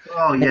viewing?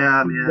 Oh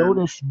yeah, you man.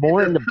 Notice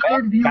more in the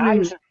third back.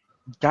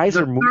 Guys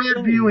the are moving.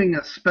 third viewing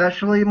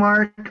especially,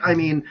 Mark. I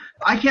mean,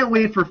 I can't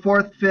wait for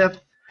fourth,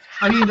 fifth.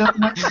 I mean, no,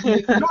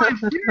 I'm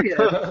serious.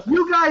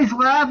 You guys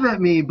laugh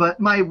at me, but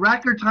my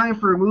record time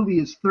for a movie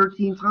is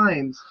 13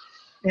 times.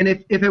 And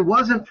if it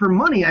wasn't for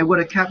money, I would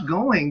have kept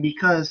going,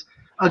 because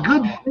a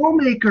good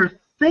filmmaker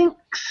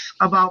thinks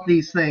about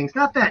these things.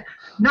 Not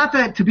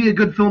that to be a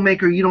good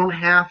filmmaker you don't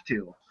have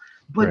to.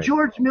 But Right.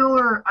 George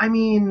Miller, I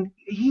mean,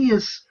 he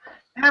is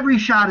Every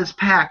shot is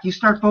packed. You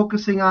start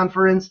focusing on,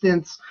 for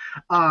instance,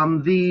 what are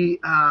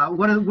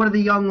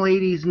the young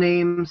ladies'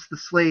 names? The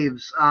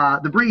slaves,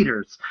 the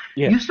breeders.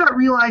 Yeah. You start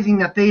realizing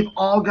that they've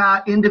all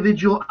got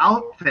individual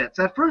outfits.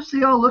 At first,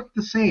 they all look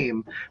the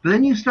same, but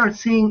then you start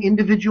seeing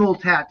individual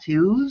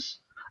tattoos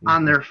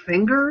on their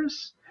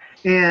fingers,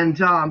 and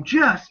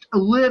just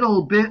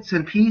little bits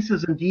and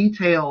pieces and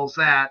details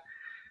that,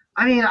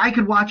 I mean, I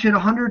could watch it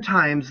 100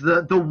 times.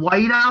 The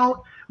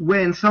whiteout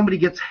when somebody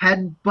gets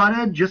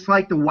head-butted, just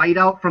like the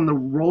whiteout from the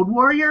Road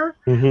Warrior.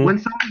 Mm-hmm. When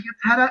somebody gets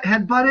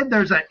head-butted,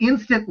 there's an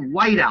instant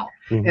whiteout,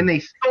 and they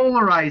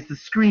solarize the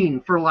screen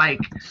for like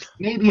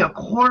maybe a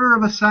quarter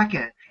of a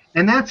second.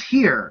 And that's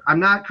here. I'm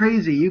not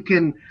crazy. You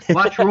can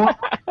watch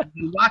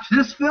watch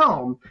this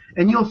film,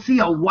 and you'll see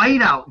a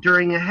whiteout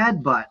during a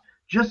headbutt,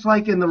 just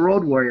like in the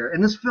Road Warrior.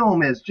 And this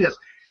film is just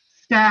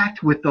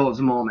stacked with those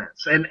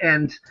moments.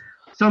 And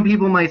some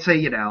people might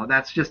say,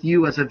 that's just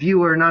you as a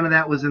viewer. None of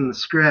that was in the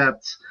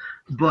script.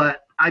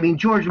 But, I mean,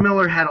 George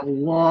Miller had a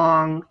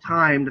long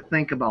time to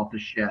think about the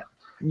shit.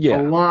 Yeah.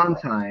 A long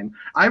time.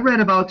 I read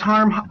about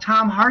Tom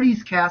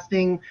Hardy's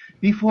casting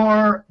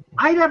before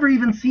I'd ever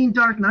even seen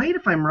Dark Knight,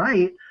 if I'm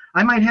right.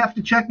 I might have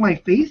to check my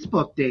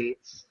Facebook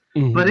dates.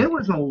 Mm-hmm. But it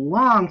was a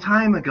long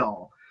time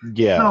ago.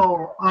 Yeah.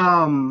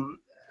 So,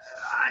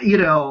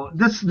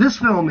 this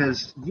film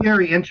is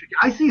very interesting.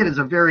 I see it as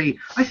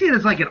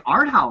like an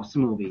art house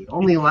movie,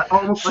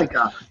 almost like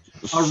a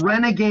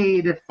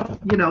renegade,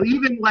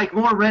 even like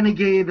more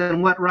renegade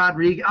than what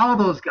Rodriguez, all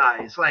those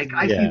guys. Like,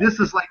 I see this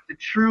as like the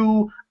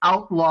true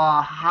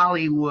outlaw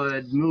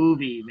Hollywood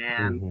movie,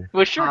 man. Mm-hmm.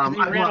 Well, sure, 'cause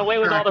they ran away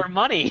with all their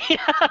money.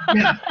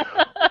 Yeah.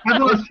 I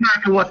lost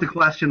track of what the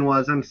question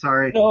was. I'm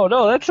sorry.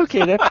 No, that's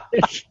okay.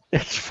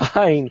 That's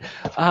fine.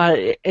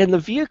 And the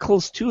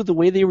vehicles too, the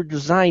way they were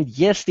designed,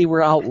 yes, they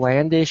were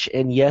outlandish,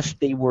 and yes,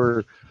 they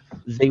were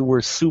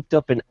souped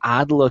up and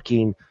odd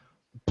looking.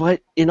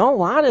 But in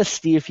all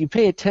honesty, if you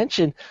pay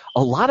attention,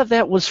 a lot of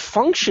that was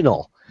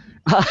functional.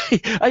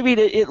 I mean,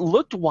 it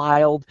looked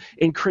wild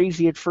and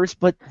crazy at first,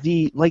 but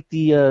the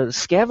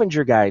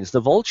scavenger guys,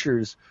 the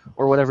vultures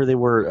or whatever they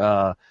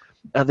were.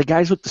 The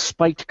guys with the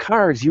spiked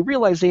cars, you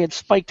realize they had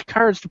spiked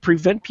cars to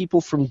prevent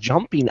people from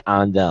jumping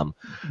on them.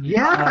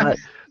 Yeah.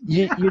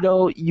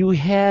 You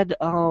had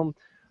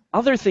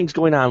other things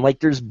going on, like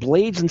there's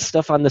blades and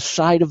stuff on the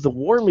side of the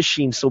war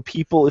machine, so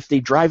people, if they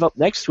drive up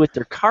next to it,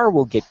 their car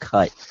will get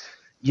cut.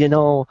 There's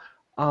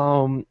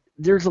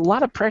a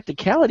lot of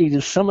practicality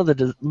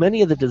to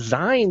many of the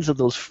designs of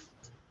those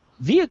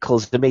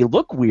vehicles that may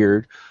look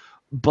weird,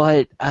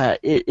 but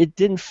it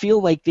didn't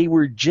feel like they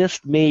were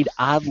just made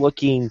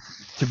odd-looking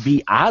to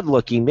be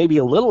odd-looking, maybe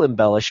a little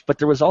embellished, but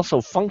there was also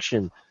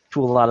function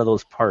to a lot of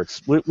those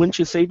parts. Wouldn't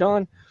you say,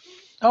 Dawn?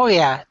 Oh,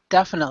 yeah,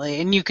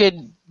 definitely. And you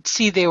could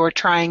see they were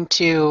trying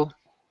to,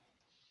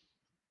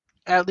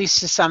 at least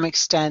to some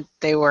extent,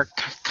 they were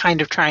kind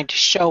of trying to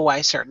show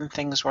why certain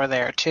things were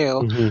there,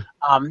 too.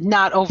 Mm-hmm.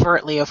 Not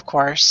overtly, of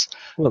course.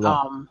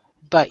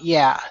 But,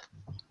 yeah.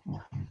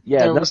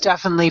 There was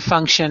definitely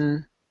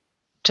function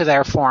to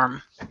their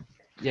form.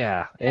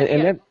 Yeah,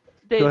 there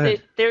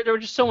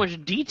was just so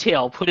much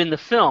detail put in the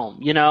film.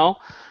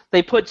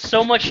 They put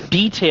so much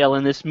detail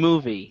in this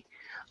movie.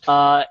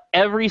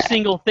 Every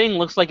single thing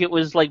looks like it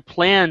was like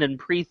planned and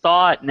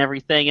pre-thought and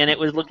everything, and it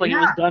looked like it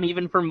was done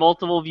even for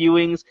multiple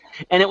viewings,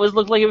 and it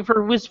looked like it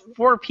was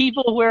for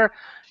people where,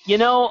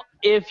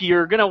 if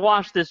you're gonna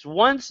watch this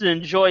once and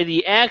enjoy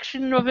the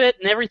action of it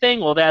and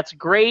everything, well, that's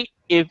great.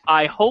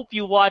 I hope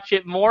you watch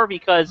it more,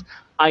 because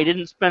I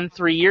didn't spend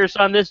 3 years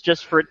on this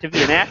just for it to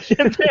be an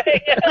action thing.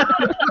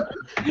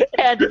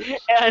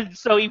 and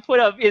so he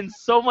put up in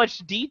so much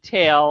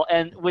detail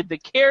and with the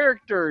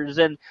characters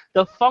and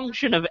the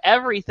function of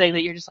everything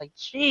that you're just like,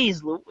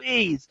 geez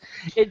Louise.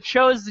 It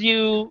shows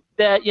you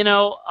that,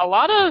 a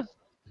lot of,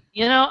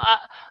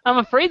 I'm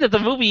afraid that the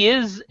movie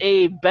is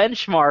a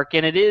benchmark,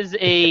 and it is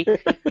a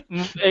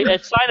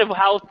sign of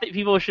how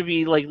people should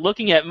be like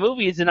looking at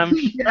movies. And I'm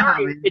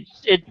sure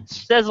it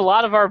says a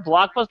lot of our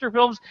blockbuster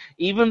films,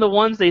 even the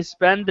ones they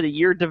spend a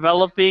year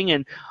developing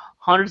and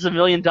hundreds of $1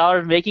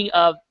 million making.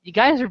 You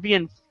guys are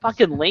being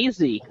fucking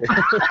lazy.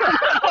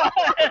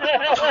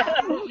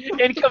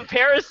 In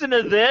comparison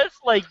to this,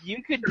 like,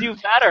 you could do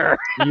better.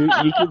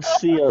 you could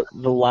see a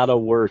lot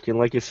of work, and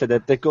like I said,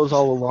 that goes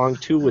all along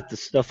too with the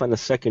stuff on the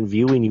second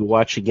viewing. You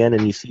watch again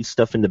and you see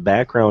stuff in the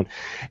background,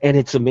 and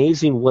it's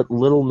amazing what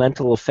little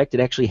mental effect it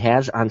actually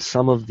has on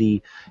some of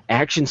the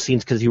action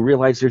scenes, because you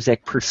realize there's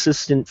that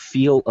persistent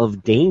feel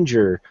of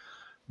danger,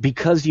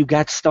 because you've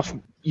got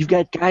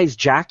guys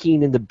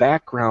jockeying in the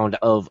background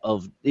of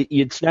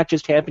it's not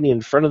just happening in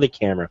front of the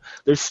camera.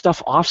 There's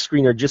stuff off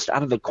screen or just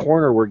out of the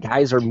corner where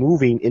guys are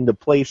moving into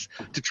place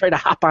to try to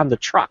hop on the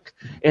truck.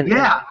 And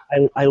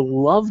I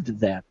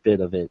loved that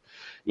bit of it,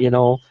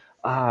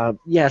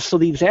 so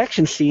these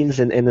action scenes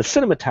and the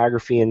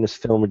cinematography in this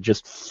film are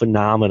just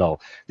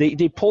phenomenal.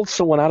 They pulled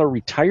someone out of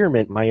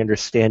retirement, my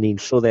understanding,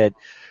 so that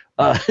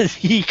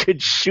he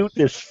could shoot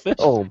this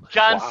film.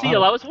 John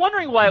Seal. I was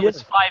wondering why it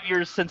was 5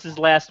 years since his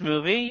last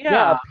movie.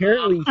 Yeah,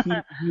 apparently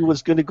he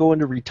was going to go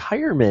into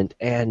retirement,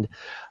 and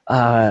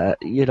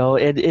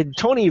and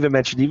Tony even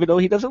mentioned, even though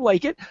he doesn't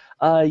like it,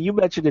 you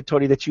mentioned it,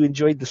 Tony, that you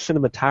enjoyed the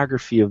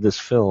cinematography of this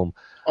film.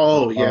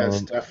 Oh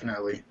yes,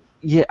 definitely.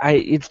 Yeah,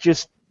 it's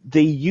just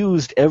they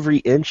used every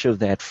inch of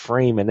that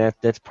frame, and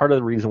that's part of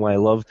the reason why I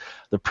love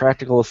the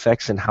practical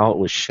effects and how it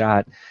was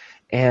shot.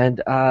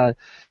 And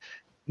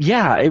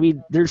yeah, I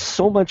mean, there's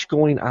so much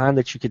going on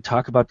that you could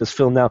talk about this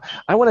film. Now,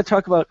 I want to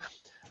talk about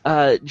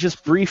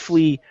just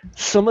briefly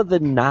some of the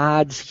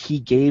nods he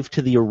gave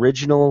to the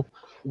original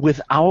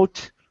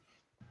without.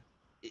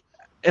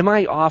 Am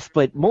I off?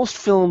 But most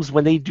films,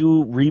 when they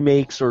do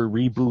remakes or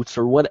reboots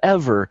or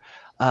whatever,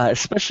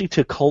 especially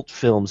to cult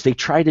films, they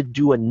try to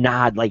do a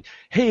nod like,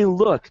 hey,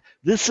 look,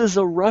 this is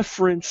a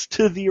reference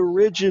to the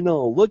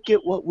original. Look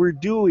at what we're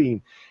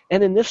doing.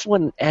 And in this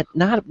one, at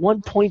not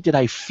one point did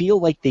I feel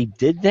like they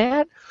did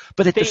that,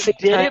 but at the same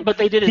time, but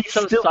they did it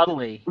so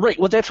subtly. Right.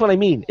 Well, that's what I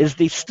mean. Is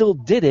they still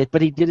did it,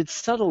 but he did it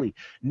subtly.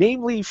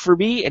 Namely, for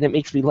me, and it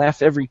makes me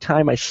laugh every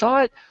time I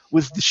saw it,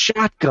 was the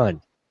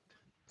shotgun.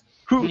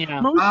 Oh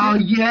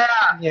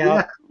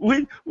yeah.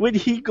 When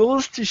he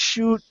goes to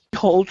shoot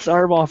Holt's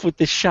arm off with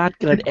the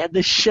shotgun, and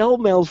the shell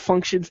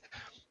malfunctions,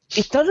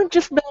 it doesn't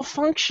just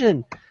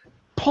malfunction.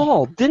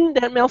 Paul, didn't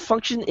that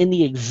malfunction in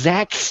the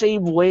exact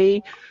same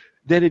way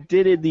that it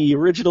did in the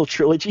original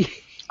trilogy?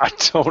 I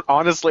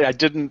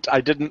didn't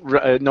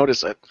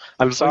notice it.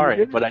 I'm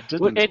sorry, but I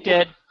didn't. It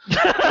did.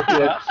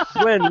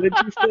 When did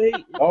you say?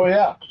 Oh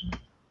yeah.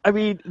 I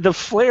mean, the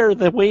flare,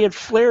 the way it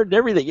flared and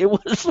everything, it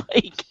was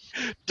like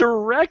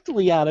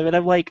directly out of it.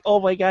 I'm like, oh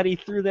my God, he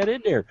threw that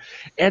in there.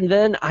 And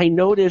then I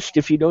noticed,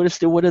 if you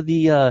noticed in one of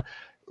the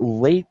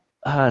late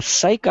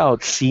Psych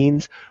Out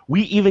scenes,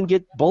 we even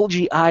get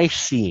bulgy eye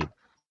scene.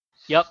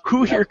 Yep.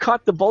 Who here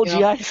caught the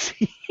bulgy eye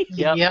scene?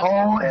 Yep.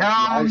 Oh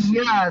hell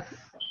yes.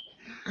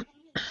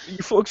 You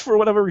folks, for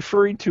what I'm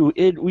referring to,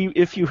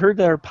 if you heard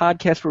our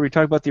podcast where we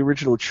talk about the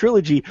original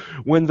trilogy,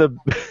 when the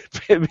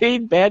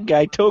main bad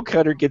guy, Toe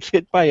Cutter, gets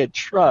hit by a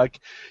truck,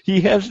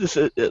 he has this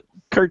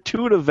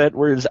cartoon event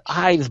where his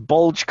eyes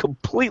bulge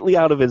completely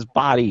out of his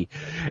body.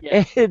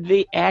 Yeah. And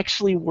they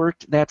actually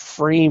worked that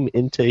frame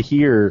into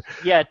here.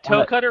 Yeah,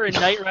 Toe Cutter and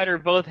Knight Rider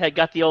both had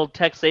got the old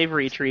Tex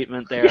Avery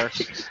treatment there.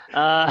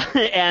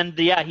 And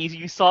yeah,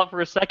 you saw it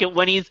for a second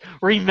when he's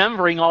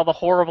remembering all the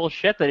horrible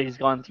shit that he's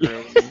gone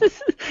through.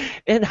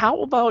 And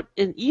how about,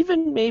 and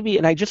even maybe,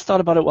 and I just thought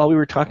about it while we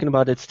were talking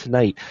about it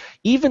tonight,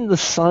 even the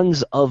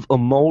sons of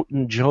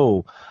Immortan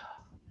Joe,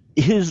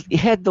 he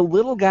had the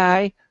little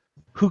guy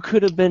who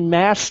could have been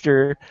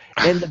Master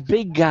and the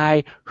big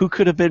guy who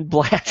could have been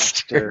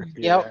Blaster.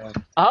 Yep.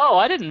 Oh,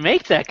 I didn't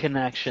make that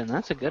connection.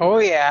 That's a good one. Oh,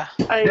 yeah.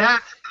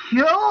 That's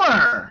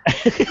killer.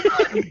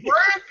 Good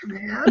work,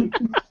 man.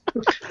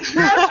 That's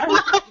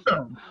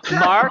awesome.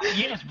 Mark,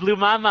 you just blew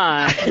my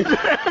mind.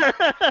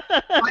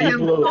 I am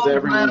blows so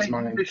everyone's glad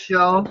I mind. did the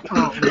show.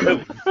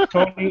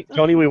 Oh,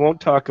 Tony, we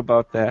won't talk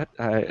about that.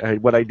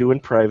 What I do in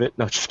private.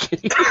 No, just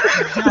kidding.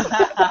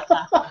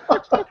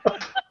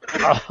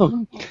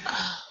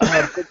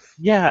 But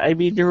yeah, I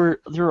mean, there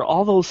were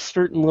all those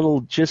certain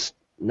little just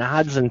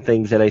nods and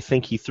things that I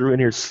think he threw in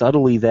here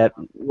subtly that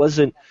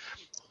wasn't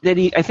that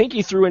I think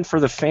he threw in for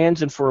the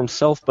fans and for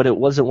himself, but it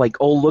wasn't like,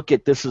 oh, look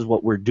at this is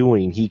what we're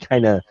doing. He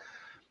kind of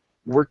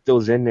worked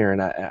those in there,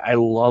 and I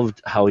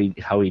loved how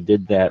he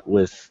did that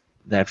with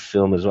that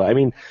film as well. I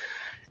mean,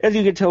 as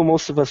you can tell,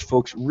 most of us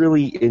folks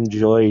really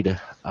enjoyed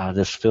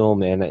this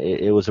film, and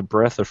it was a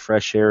breath of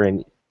fresh air.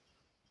 And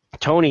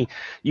Tony,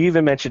 you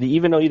even mentioned,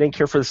 even though you didn't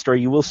care for the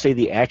story, you will say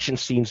the action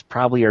scenes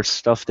probably are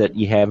stuff that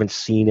you haven't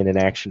seen in an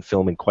action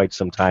film in quite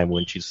some time,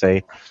 wouldn't you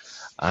say?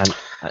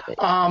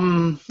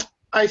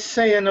 I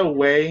say in a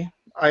way.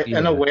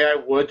 In a way I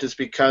would, just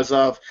because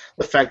of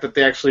the fact that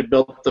they actually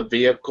built the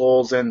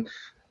vehicles, and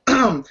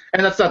and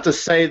that's not to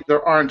say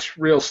there aren't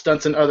real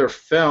stunts in other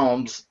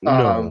films.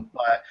 No.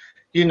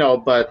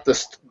 But the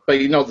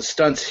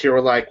stunts here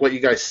were like what you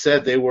guys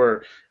said. They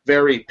were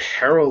very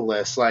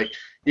perilous. Like,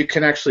 you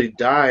can actually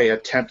die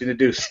attempting to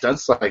do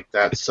stunts like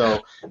that.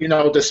 So,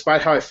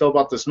 despite how I feel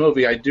about this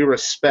movie, I do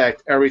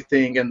respect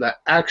everything in the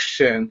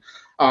action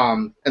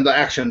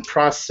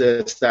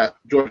process that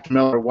George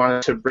Miller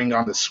wanted to bring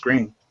on the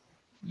screen.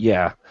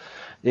 Yeah.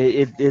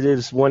 It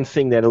is one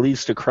thing that, at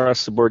least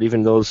across the board,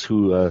 even those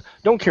who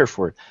don't care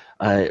for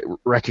it,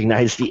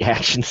 recognize the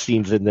action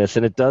scenes in this,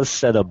 and it does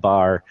set a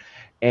bar.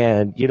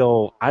 And,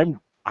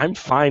 I'm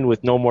fine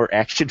with no more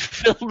action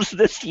films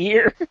this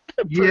year.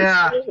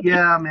 Yeah,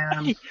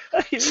 man.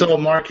 So,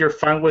 Mark, you're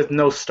fine with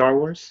no Star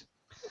Wars?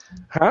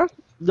 Huh?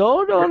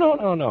 No.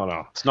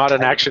 It's not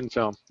an action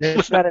film.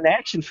 It's not an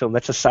action film.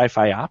 That's a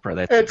sci-fi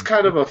opera. It's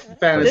kind of a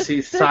fantasy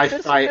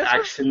sci-fi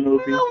action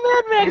movie. Well,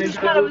 Mad Max is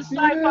kind of a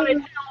sci-fi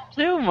film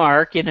too,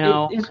 Mark. It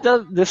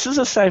does. This is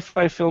a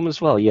sci-fi film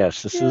as well.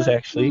 Yes, this is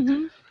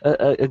actually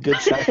a good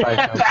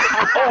sci-fi film.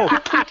 Oh,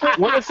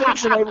 one of the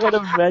things that I would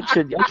have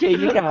mentioned. Okay,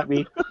 you got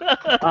me.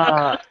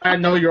 I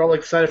know you're all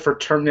excited for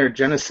Terminator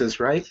Genesis,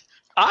 right?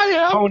 I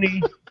am.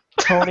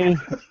 Tony,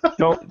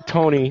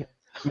 Tony,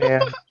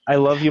 man, I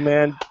love you,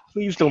 man.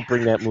 Please don't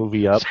bring that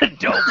movie up.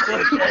 Don't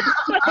push it.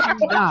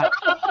 Do not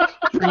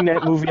bring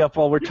that movie up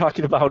while we're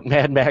talking about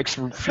Mad Max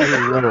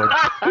Fury Road.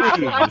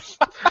 Please.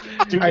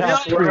 Do I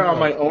not swear bring on it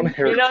my up. own You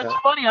haircut. know,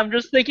 it's funny. I'm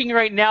just thinking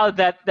right now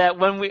that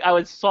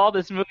when saw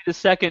this movie the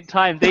second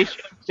time,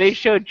 they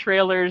showed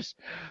trailers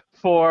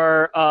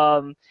for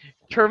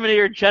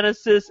Terminator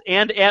Genesis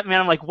and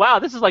Ant-Man. I'm like, wow,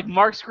 this is like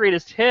Mark's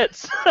greatest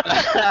hits.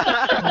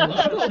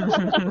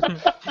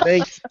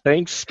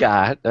 Thanks,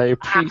 Scott. I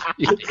appreciate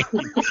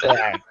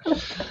that.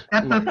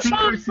 At the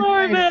I'm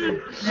sorry,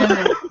 man.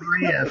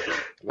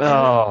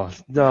 Oh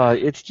no,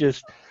 it's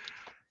just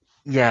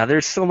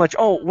there's so much.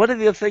 Oh, one of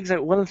the things I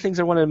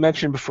wanted to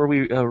mention before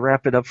we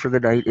wrap it up for the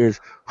night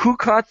is who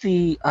caught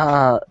the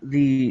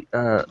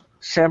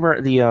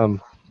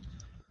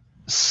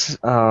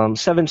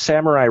Seven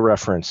Samurai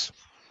reference.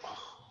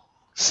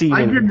 Scene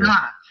I in did here.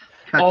 not.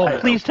 Oh,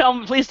 please tell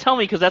me,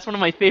 because that's one of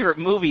my favorite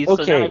movies. So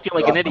now I feel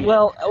like an idiot.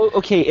 Well,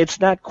 okay, it's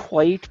not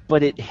quite,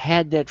 but it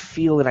had that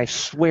feel, and I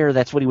swear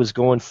that's what he was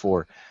going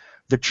for.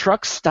 The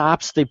truck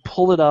stops, they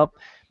pull it up,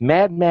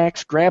 Mad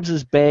Max grabs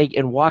his bag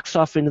and walks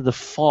off into the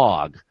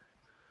fog.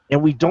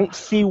 And we don't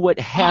see what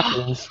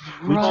happens.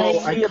 We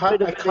just see a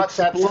bit of I an caught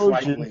that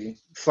explosion. slightly.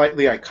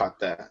 Slightly, I caught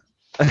that.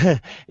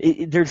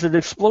 There's an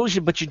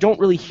explosion, but you don't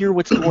really hear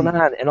what's going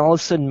on. And all of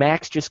a sudden,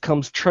 Max just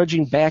comes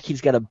trudging back.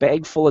 He's got a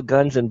bag full of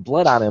guns and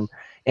blood on him.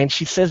 And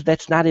she says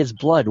that's not his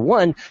blood.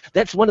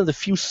 That's one of the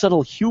few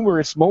subtle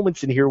humorous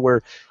moments in here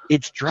where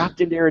it's dropped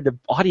in there and the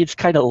audience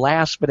kind of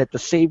laughs, but at the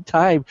same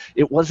time,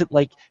 it wasn't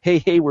like,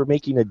 hey, we're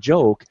making a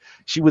joke.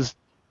 She was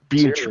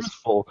being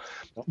truthful.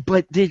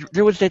 But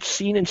there was that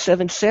scene in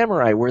Seven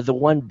Samurai where the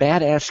one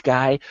badass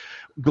guy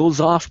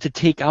goes off to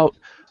take out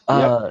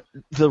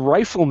the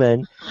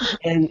rifleman,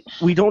 and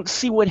we don't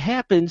see what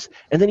happens,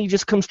 and then he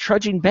just comes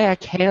trudging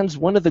back, hands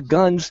one of the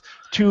guns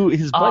to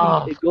his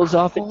buddy, and goes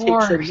off and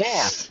takes a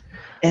nap.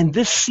 And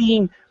this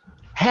scene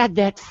had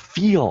that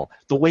feel,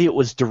 the way it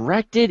was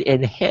directed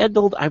and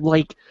handled. I'm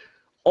like,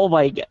 oh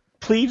my God,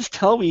 please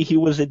tell me he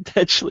was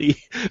intentionally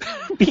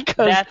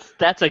because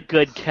that's a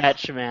good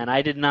catch, man.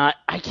 I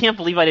can't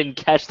believe I didn't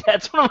catch that.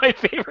 That's one of my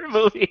favorite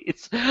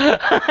movies.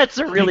 That's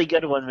a really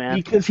good one, man.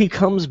 Because he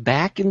comes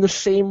back in the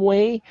same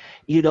way,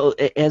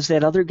 as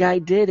that other guy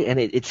did, and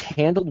it's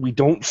handled. We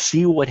don't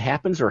see what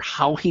happens or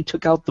how he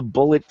took out the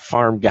Bullet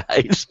Farm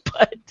guys,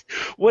 but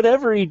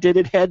whatever he did,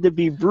 it had to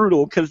be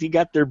brutal because he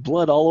got their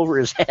blood all over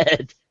his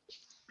head.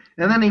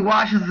 And then he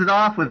washes it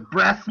off with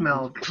breast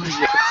milk.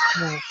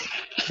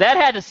 That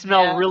had to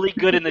smell really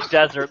good in the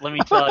desert, let me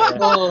tell you.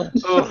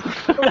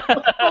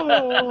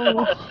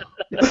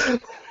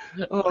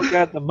 Oh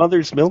God, the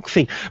mother's milk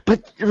thing.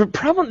 But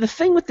the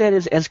thing with that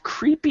is, as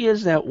creepy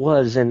as that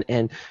was,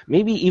 and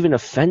maybe even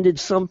offended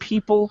some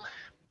people,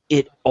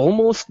 it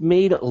almost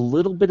made a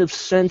little bit of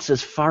sense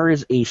as far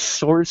as a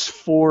source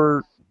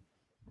for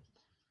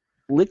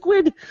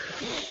liquid.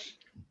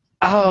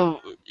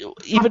 Even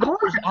though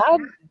it was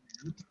odd.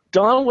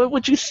 Don, what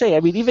would you say?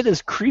 I mean, even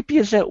as creepy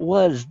as that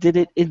was, did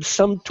it in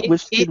some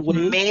twisted way?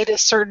 It made a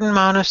certain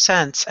amount of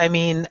sense. I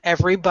mean,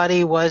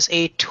 everybody was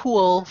a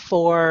tool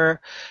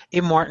for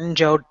Immortan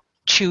Joe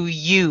to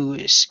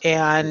use,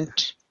 and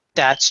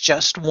that's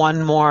just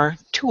one more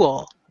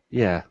tool.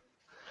 Yeah.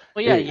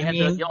 Well, yeah,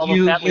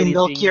 you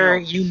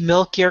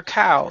milk your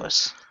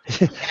cows,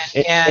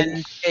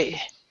 and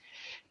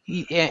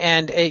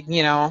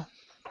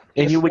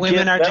you would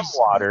give them just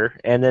water,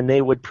 and then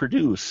they would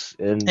produce,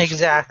 and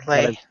exactly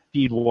kind of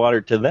feed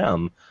water to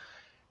them,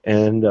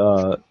 and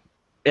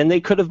they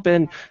could have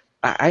been.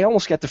 I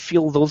almost got the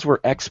feel those were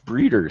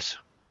ex-breeders.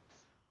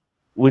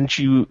 Wouldn't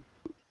you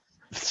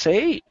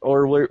say,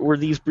 or were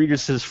these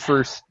breeders his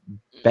first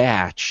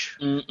batch?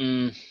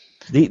 Mm-mm.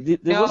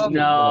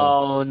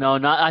 No,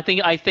 not.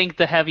 I think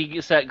the heavy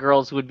set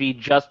girls would be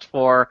just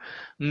for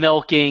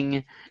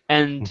milking,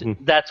 and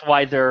that's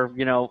why they're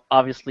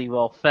obviously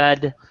well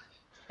fed.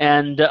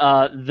 And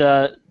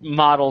the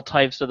model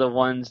types are the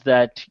ones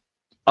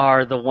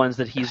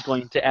that he's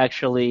going to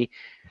actually,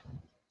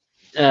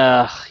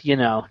 do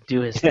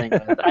his thing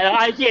with.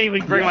 I can't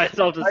even bring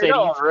myself to say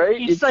it. Right?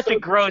 He's such a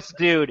gross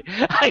dude.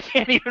 I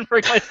can't even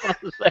bring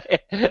myself to say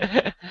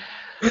it.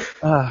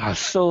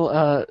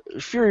 So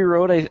Fury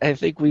Road, I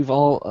think we've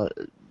all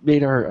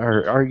made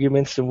our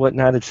arguments and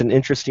whatnot. It's an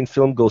interesting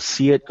film. Go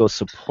see it. Go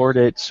support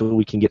it so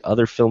we can get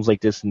other films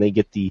like this and they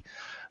get the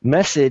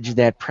message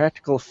that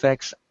practical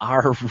effects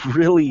are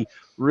really,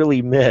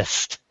 really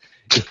missed.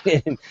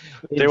 They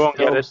won't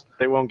get it.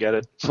 They won't get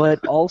it.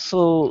 But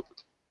also,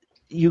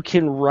 you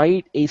can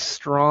write a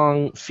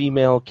strong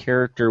female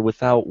character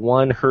without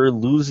her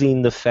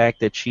losing the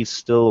fact that she's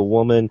still a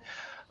woman,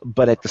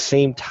 but at the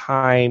same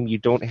time, you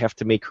don't have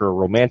to make her a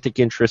romantic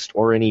interest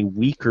or any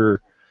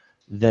weaker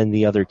than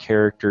the other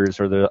characters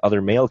or the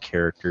other male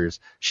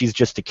characters. She's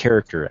just a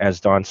character, as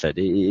Dawn said.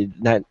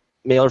 Not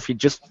male or female.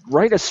 Just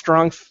write a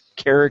strong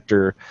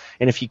character,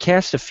 and if you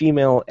cast a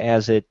female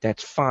as it,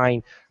 that's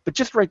fine, but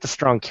just write the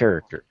strong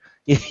character.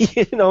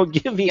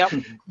 Give me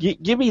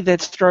give me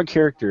that strong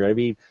character. I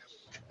mean,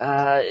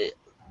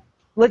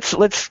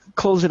 let's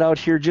close it out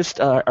here. Just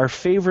our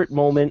favorite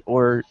moment,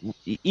 or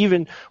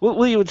even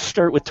we'll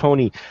start with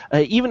Tony.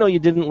 Even though you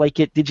didn't like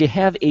it, did you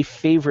have a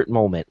favorite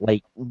moment?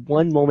 Like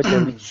one moment that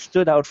really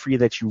stood out for you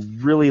that you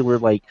really were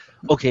like,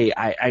 okay,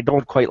 I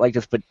don't quite like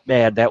this, but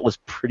man, that was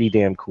pretty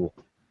damn cool.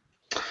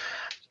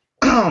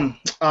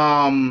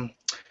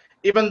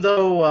 Even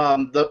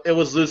though it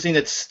was losing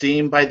its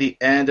steam by the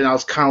end, and I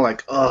was kind of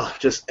like, oh,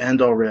 just end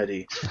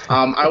already.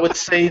 I would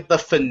say the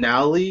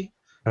finale,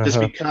 just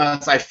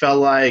because I felt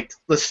like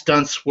the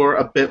stunts were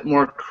a bit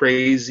more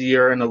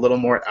crazier and a little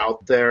more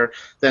out there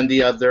than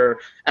the other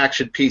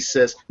action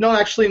pieces. No,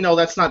 actually, no,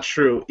 that's not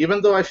true.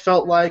 Even though I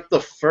felt like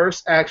the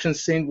first action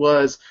scene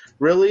was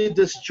really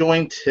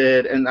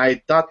disjointed, and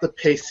I thought the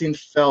pacing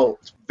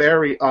felt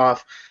very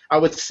off, I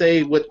would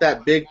say with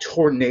that big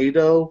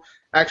tornado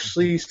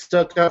actually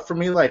stuck out for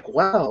me like,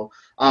 wow,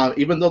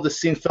 even though the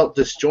scene felt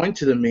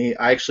disjointed to me,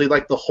 I actually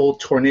liked the whole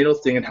tornado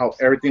thing and how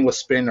everything was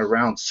spinning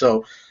around.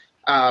 So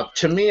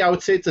to me, I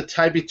would say it's a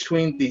tie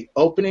between the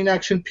opening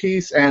action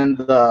piece and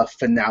the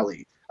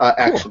finale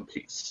action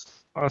piece.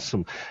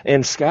 Awesome.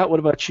 And Scott, what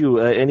about you?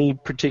 Any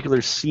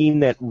particular scene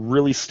that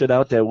really stood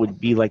out that would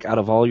be like out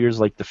of all yours,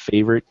 like the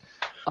favorite?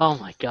 Oh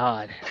my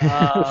God.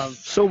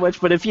 So much,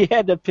 but if you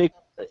had to pick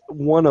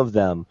one of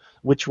them,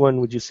 which one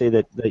would you say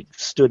that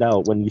stood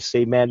out when you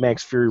say Mad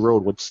Max Fury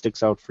Road? What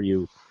sticks out for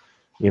you,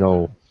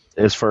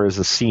 as far as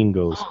the scene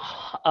goes?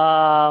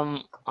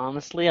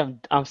 Honestly,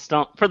 I'm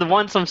stumped. For the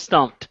once, I'm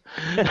stumped.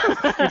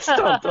 You're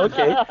stumped,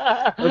 okay.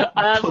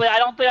 Honestly, I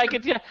don't think I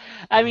could.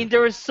 I mean,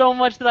 there was so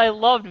much that I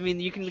loved. I mean,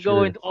 you can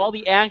go into all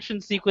the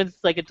action sequences.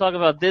 I could talk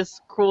about this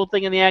cool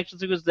thing in the action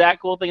sequence,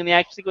 that cool thing in the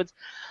action sequence,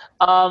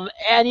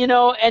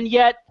 and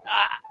yet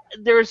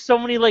there are so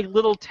many like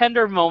little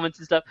tender moments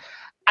and stuff.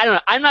 I don't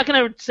know. I'm not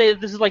going to say that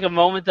this is like a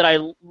moment that I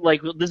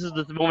like. This is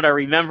the moment I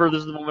remember.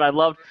 This is the moment I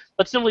loved.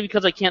 But simply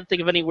because I can't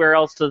think of anywhere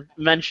else to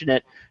mention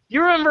it. Do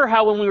you remember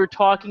how when we were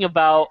talking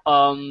about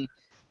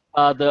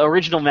the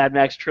original Mad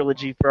Max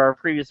trilogy for our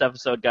previous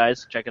episode,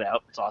 guys? Check it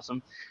out. It's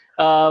awesome.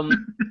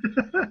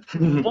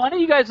 One of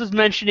you guys was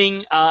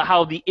mentioning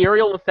how the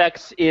aerial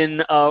effects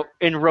in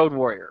Road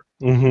Warrior.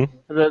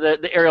 Mm-hmm.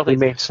 The aerial things.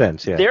 It makes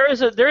sense. Yeah. There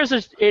is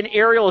an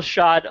aerial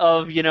shot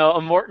of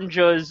a Morton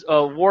Joe's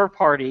war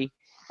party.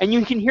 And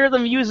you can hear the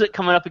music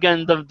coming up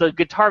again, the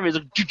guitar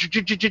music,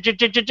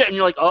 and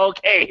you're like,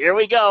 okay, here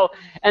we go.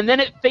 And then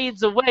it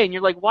fades away, and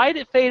you're like, why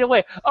did it fade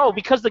away? Oh,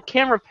 because the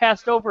camera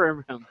passed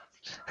over him.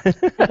 that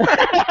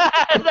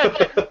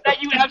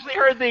you actually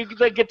heard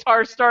the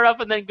guitar start up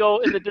and then go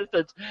in the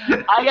distance.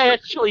 I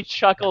actually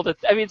chuckled at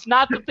I mean, it's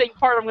not the big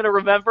part I'm going to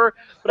remember,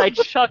 but I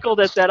chuckled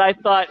at that. I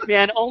thought,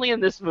 man, only in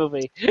this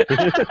movie.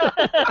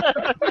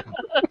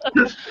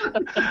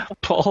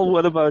 Paul,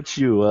 what about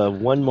you?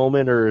 One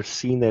moment or a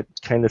scene that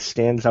kind of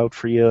stands out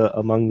for you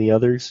among the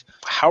others?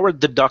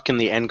 Howard the Duck in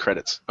the end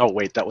credits. Oh,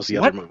 wait, that was the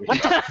other movie.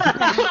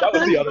 That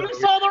was the other You movie.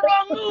 saw the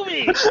wrong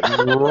movie!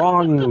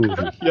 Wrong movie.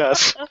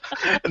 Yes.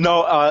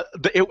 No,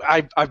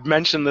 I've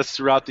mentioned this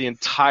throughout the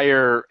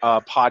entire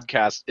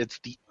podcast. It's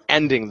the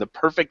ending, the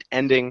perfect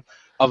ending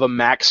of a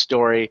Max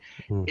story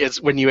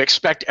is when you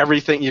expect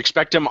everything. You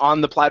expect him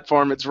on the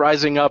platform, it's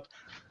rising up,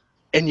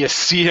 and you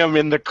see him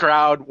in the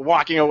crowd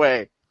walking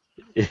away.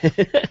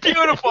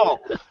 Beautiful!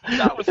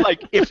 That was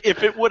like,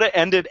 if it would have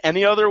ended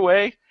any other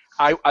way,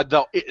 as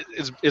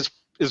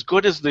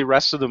good as the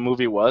rest of the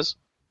movie was,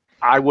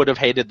 I would have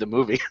hated the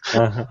movie.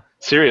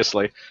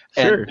 Seriously.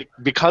 Sure. And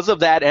because of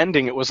that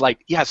ending, it was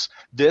like, yes,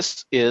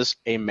 this is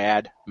a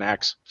Mad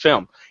Max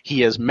film.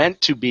 He is meant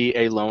to be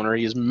a loner.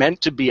 He is meant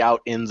to be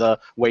out in the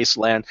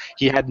wasteland.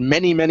 He had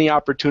many, many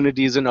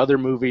opportunities in other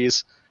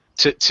movies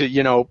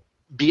to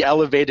be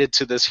elevated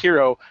to this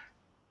hero,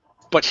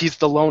 but he's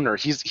the loner.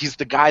 He's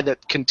the guy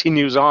that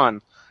continues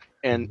on,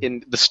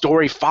 and the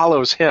story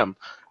follows him,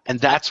 and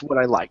that's what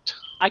I liked.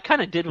 I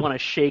kind of did want to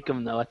shake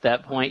him, though, at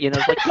that point. It's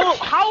like,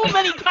 how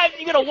many times are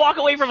you going to walk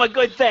away from a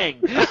good thing?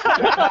 You're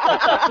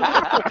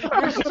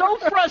so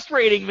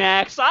frustrating,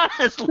 Max,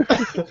 honestly.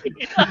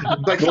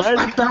 Like,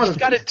 He's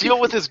got to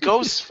deal with his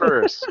ghosts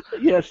first.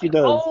 Yes, he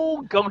does.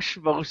 Oh, ghost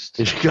most.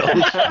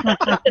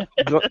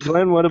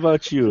 Glenn, what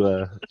about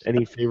you?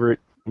 Any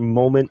favorite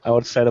moment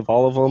outside of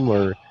all of them,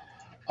 or?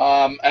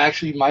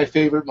 Actually, my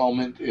favorite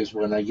moment is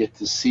when I get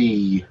to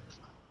see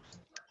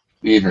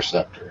the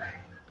Interceptor.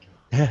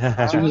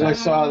 As soon as I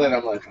saw that,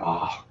 I'm like,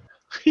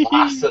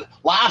 lots of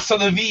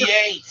the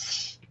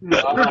V8s.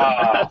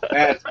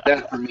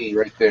 That's for me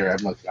right there.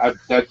 I'm like,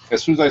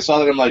 as soon as I saw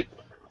that, I'm like,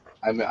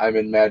 I'm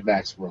in Mad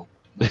Max world.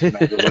 Doesn't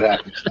matter what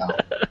happens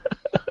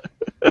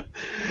now.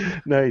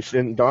 Nice.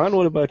 And Dawn,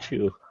 what about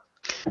you?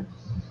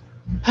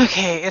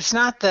 Okay, it's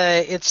not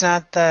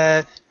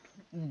the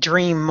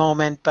dream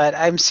moment, but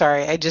I'm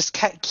sorry. I just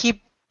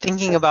keep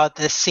thinking about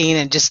this scene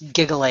and just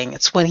giggling.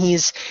 It's when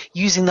he's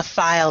using the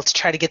file to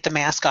try to get the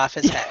mask off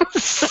his head.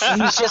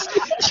 And he's just.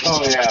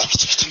 Oh yeah.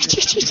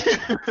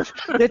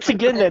 That's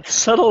again that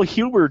subtle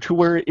humor to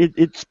where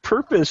it's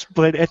purpose,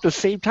 but at the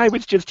same time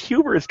it's just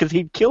humorous because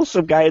he'd kill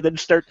some guy and then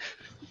start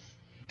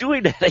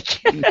doing that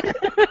again.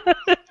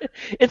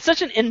 It's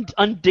such an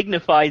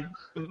undignified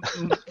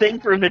thing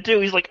for him to do.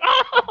 He's like,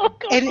 oh,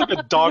 God. And Like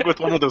a dog with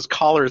one of those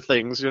collar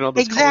things, those collar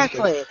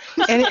exactly,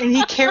 things. and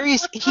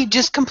he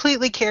just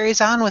completely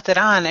carries on with it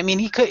on. I mean,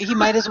 he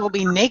might as well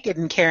be naked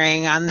and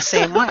carrying on the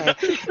same way.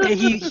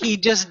 He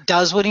just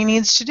does what he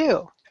needs to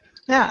do.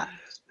 Yeah.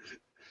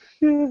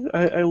 Yeah,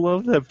 I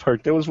love that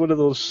part. That was one of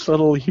those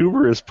subtle,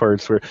 humorous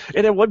parts where,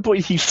 and at one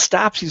point he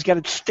stops. He's got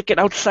it sticking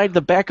outside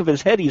the back of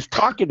his head. He's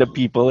talking to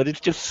people, and it's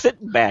just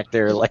sitting back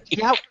there, like.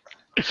 Yep.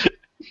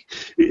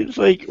 It's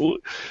like,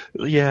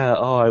 yeah.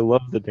 Oh, I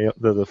love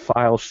the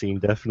file scene,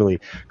 definitely.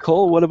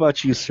 Cole, what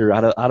about you, sir?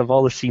 Out of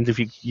all the scenes, if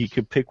you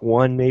could pick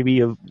one, maybe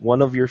of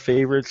one of your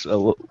favorites,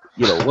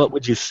 what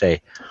would you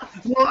say?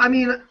 Well, I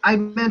mean, I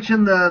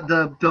mentioned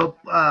the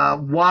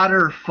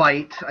water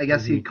fight, I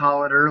guess you'd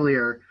call it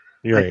earlier.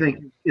 Right. I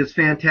think is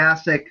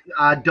fantastic.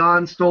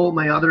 Dawn stole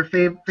my other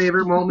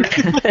favorite moment.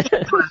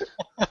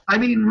 But, I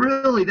mean,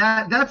 really,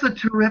 that's a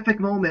terrific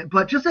moment.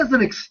 But just as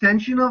an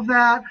extension of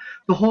that,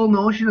 the whole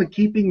notion of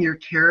keeping your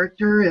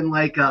character in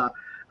like a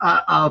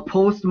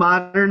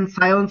postmodern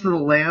Silence of the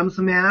Lambs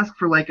mask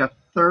for like a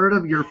third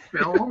of your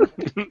film,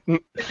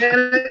 and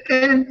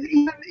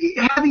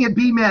having it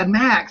be Mad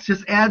Max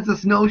just adds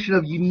this notion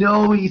of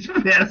he's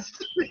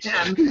pissed.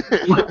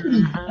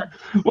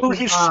 Well,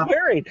 he's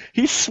swearing.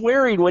 He's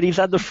swearing when he's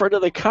on the front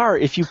of the car.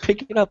 If you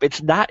pick it up,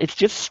 it's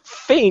just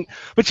faint,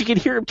 but you can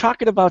hear him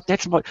talking about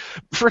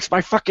first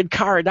my fucking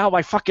car and now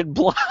my fucking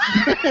blood.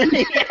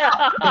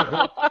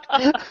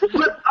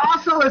 But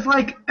also, as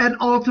like an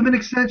ultimate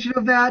extension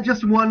of that,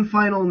 just one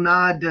final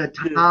nod to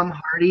Tom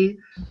Hardy,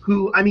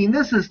 who, I mean,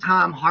 this is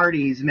Tom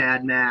Hardy's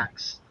Mad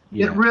Max.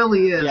 Yeah. It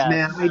really is, Yes.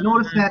 man. I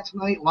noticed that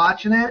tonight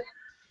watching it.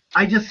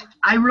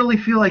 I really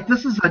feel like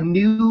this is a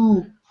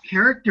new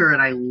character,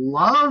 and I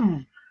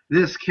love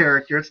this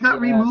character. It's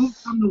not removed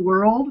from the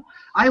world.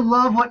 I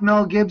love what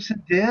Mel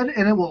Gibson did,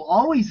 and it will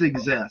always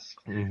exist.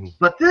 Mm-hmm.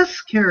 But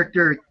this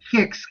character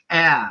kicks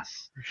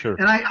ass. Sure.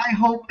 And I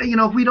hope,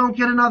 if we don't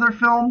get another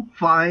film,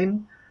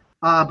 fine.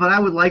 But I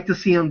would like to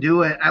see him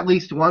do it at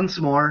least once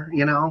more,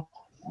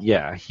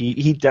 Yeah,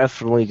 he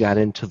definitely got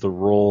into the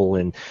role,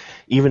 and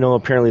even though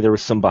apparently there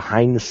was some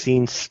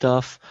behind-the-scenes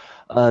stuff,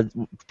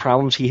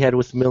 problems he had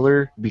with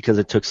Miller because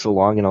it took so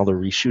long and all the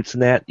reshoots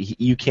and that,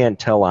 you can't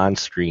tell on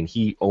screen.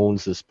 He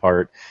owns this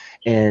part,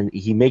 and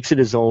he makes it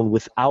his own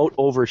without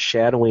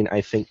overshadowing,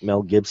 I think,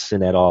 Mel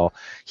Gibson at all.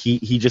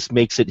 He just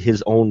makes it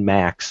his own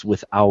Max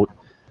without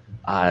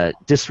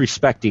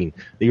disrespecting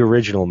the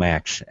original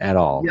Max at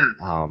all.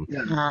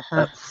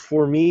 Yeah.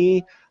 For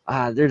me,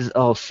 there's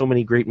so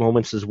many great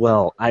moments as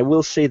well. I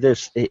will say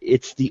this: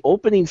 it's the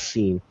opening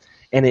scene,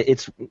 and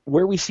it's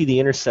where we see the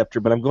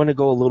interceptor. But I'm going to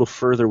go a little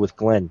further with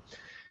Glenn.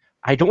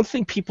 I don't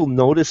think people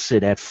notice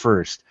it at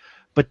first,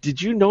 but did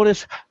you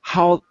notice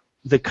how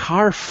the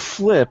car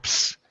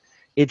flips,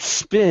 it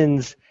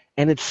spins,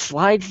 and it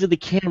slides to the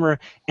camera,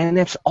 and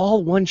that's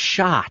all one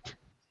shot?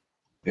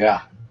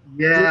 Yeah.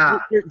 Yeah.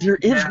 There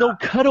is no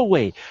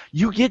cutaway.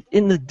 You get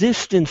in the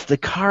distance, the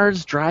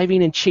car's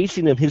driving and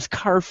chasing him. His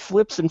car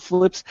flips and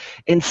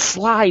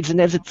slides, and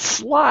as it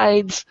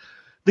slides,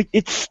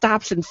 it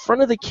stops in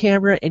front of the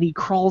camera, and he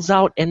crawls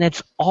out, and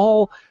that's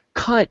all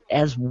cut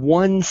as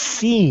one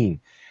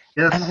scene.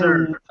 Yes, And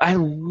sir. I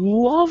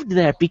loved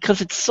that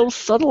because it's so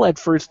subtle at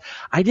first.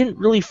 I didn't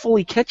really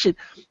fully catch it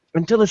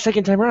until the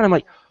second time around. I'm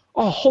like,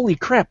 oh, holy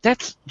crap,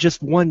 that's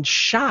just one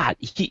shot.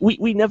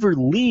 We never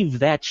leave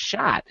that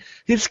shot.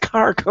 His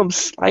car comes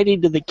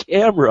sliding to the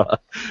camera.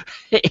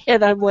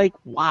 And I'm like,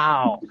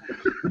 wow.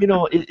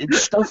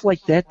 It's stuff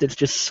like that that's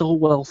just so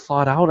well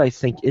thought out, I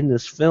think, in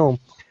this film.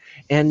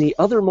 And the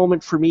other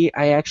moment for me,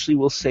 I actually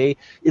will say,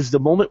 is the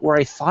moment where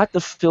I thought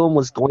the film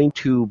was going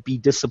to be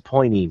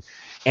disappointing.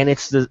 And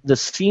it's the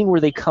scene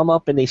where they come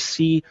up and they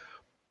see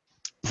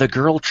the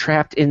girl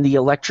trapped in the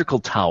electrical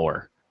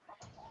tower.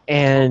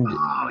 And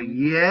Oh,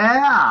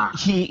 yeah.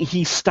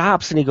 he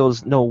stops and he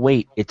goes, no,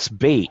 wait, it's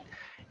bait.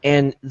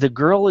 And the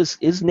girl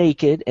is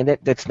naked, and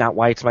that's not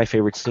why it's my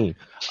favorite scene.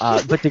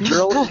 But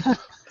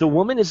the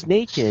woman is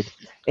naked,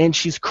 and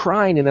she's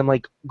crying, and I'm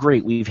like,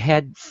 great, we've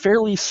had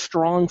fairly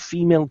strong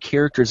female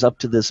characters up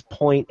to this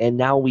point, and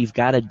now we've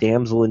got a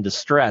damsel in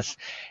distress.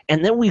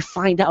 And then we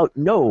find out,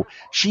 no,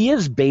 she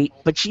is bait,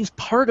 but she's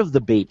part of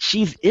the bait.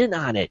 She's in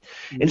on it.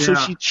 And so Yeah.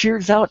 she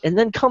cheers out, and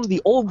then come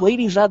the old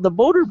ladies on the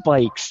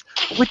motorbikes,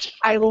 which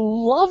I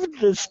loved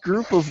this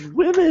group of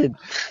women.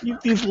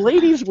 These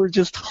ladies were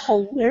just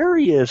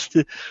hilarious.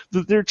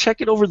 They're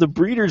checking over the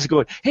breeders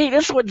going, hey,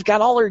 this one's got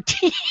all her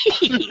teeth.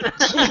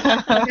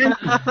 And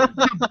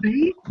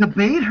the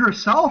bait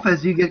herself,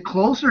 as you get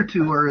closer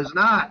to her, is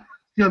not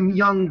some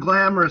young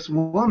glamorous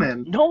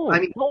woman. No, I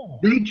mean, no.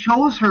 they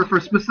chose her for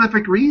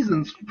specific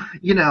reasons,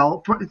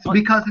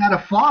 because at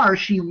afar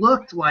she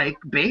looked like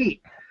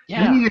bait.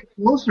 Yeah. Then you get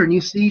closer and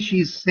you see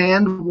she's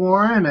sand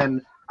worn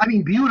and I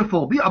mean a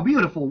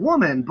beautiful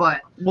woman,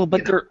 but Well,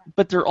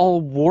 but they're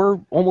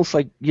all almost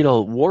like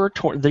war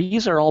torn.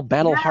 These are all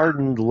battle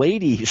hardened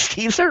ladies.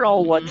 These are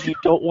all ones you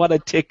don't want to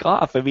tick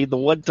off. I mean, the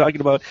one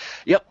talking about,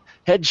 yep,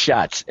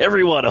 headshots,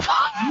 every one of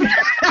them.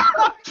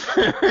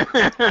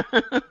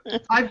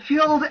 I've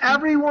killed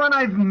everyone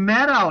I've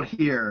met out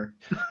here.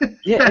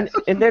 Yeah,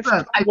 and that's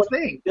I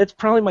think that's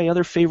probably my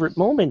other favorite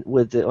moment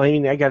with it. I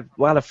mean, I got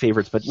a lot of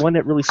favorites, but one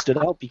that really stood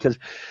out because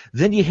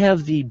then you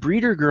have the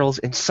breeder girls,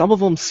 and some of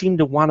them seem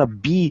to want to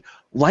be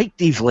like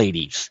these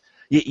ladies.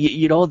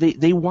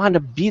 They want to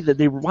be that.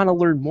 They want to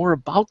learn more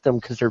about them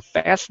because they're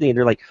fascinated.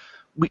 They're like,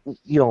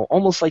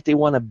 almost like they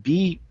want to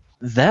be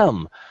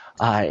them.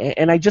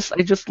 And I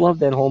just love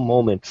that whole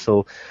moment.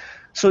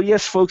 So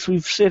yes, folks,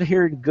 we've sit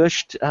here and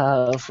gushed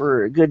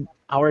for a good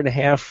hour and a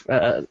half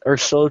or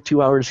so,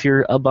 2 hours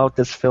here about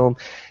this film.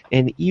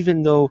 And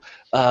even though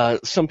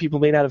some people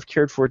may not have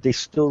cared for it, they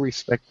still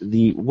respect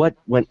what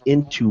went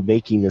into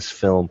making this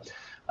film.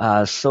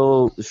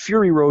 So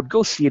Fury Road,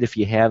 go see it if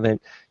you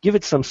haven't. Give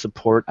it some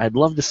support. I'd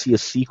love to see a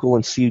sequel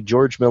and see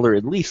George Miller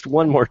at least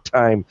one more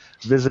time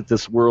visit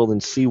this world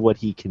and see what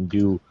he can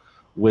do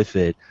with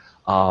it.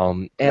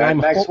 And Mad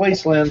Max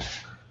Wasteland.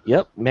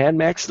 Yep, Mad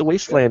Max the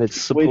Wasteland. It's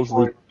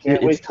supposedly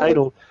its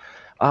title.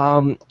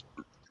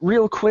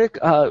 Real quick,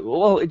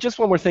 just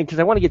one more thing because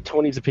I want to get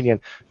Tony's opinion.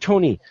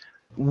 Tony,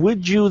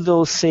 would you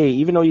though say,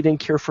 even though you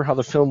didn't care for how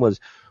the film was,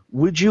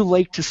 would you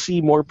like to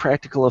see more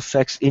practical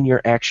effects in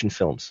your action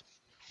films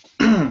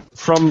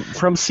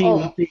from seeing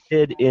what they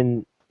did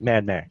in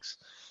Mad Max?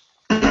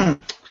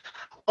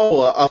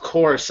 Oh, of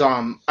course.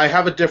 I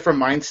have a different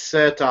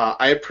mindset.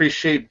 I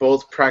appreciate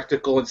both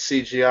practical and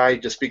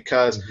CGI just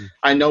because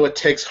I know it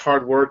takes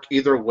hard work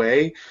either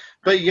way.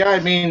 But yeah, I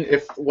mean,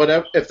 if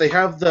they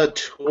have the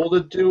tool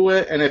to do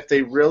it, and if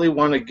they really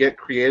want to get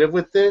creative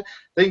with it,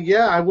 then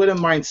yeah, I wouldn't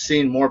mind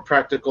seeing more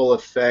practical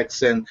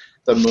effects in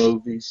the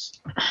movies.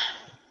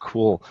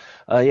 Cool.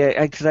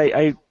 Because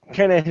I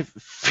kind of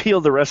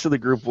feel the rest of the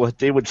group what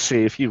they would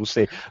say if you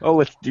say,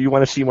 "Oh, do you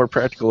want to see more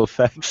practical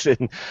effects?"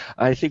 And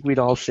I think we'd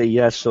all say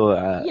yes. So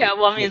yeah,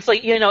 well, I mean, it's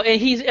like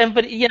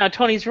but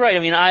Tony's right. I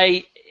mean,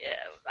 I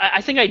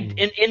think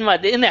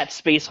in that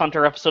Space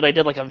Hunter episode I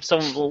did so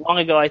long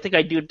ago, I think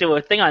I do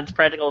a thing on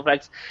practical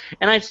effects,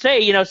 and I'd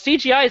say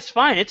CGI is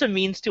fine. It's a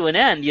means to an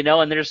end,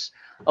 and there's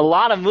a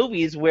lot of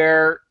movies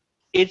where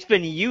it's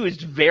been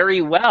used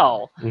very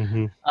well.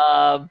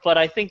 But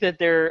I think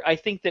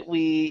that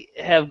we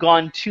have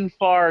gone too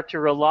far to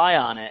rely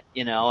on it,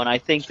 and I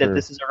think that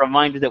this is a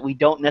reminder that we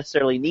don't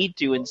necessarily need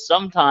to, and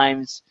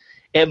sometimes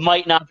it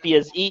might not be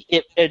as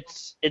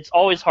it's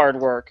always hard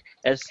work,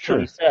 as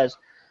Tony says.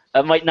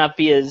 It might not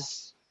be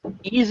as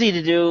easy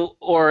to do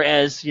or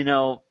as,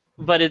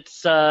 but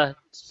it's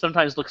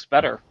sometimes looks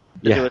better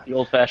to do it the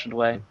old-fashioned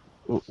way.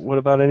 What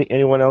about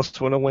anyone else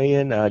want to weigh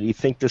in? Do you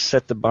think this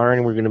set the bar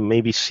and we're going to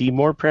maybe see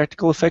more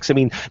practical effects? I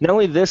mean, not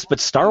only this, but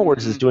Star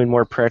Wars is doing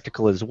more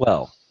practical as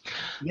well.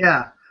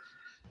 Yeah.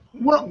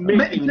 Well,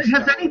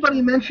 has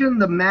anybody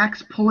mentioned the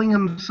Max pulling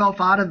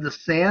himself out of the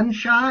sand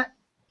shot?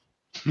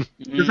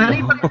 Does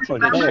anybody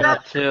remember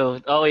that?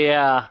 Too. Oh,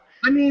 yeah.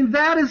 I mean,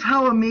 that is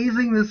how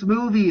amazing this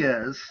movie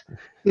is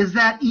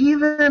that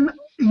even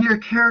your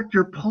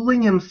character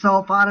pulling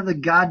himself out of the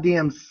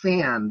goddamn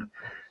sand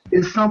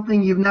is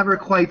something you've never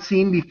quite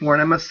seen before.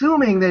 And I'm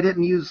assuming they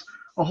didn't use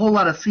a whole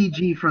lot of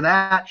CG for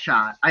that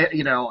shot.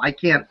 I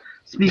can't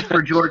speak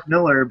for George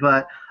Miller,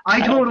 but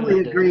I totally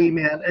agree,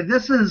 man.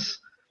 This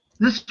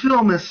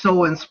film is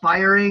so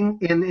inspiring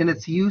in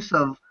its use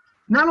of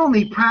not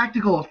only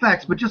practical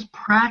effects, but just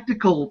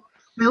practical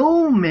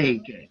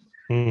filmmaking.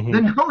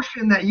 The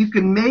notion that you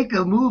can make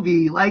a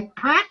movie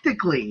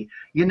practically,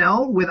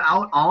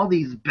 without all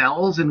these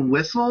bells and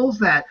whistles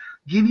that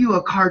give you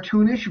a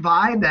cartoonish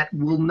vibe that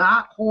will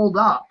not hold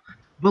up.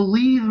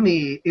 Believe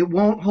me, it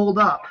won't hold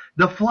up.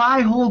 The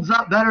Fly holds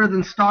up better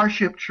than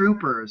Starship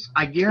Troopers.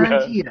 I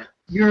guarantee it.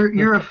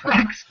 Your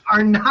effects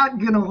are not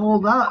going to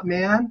hold up,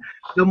 man.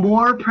 The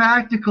more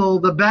practical,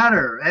 the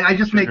better. And I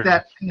just make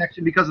that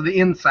connection because of the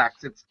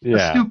insects. It's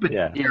a stupid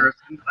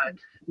comparison, but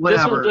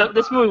whatever.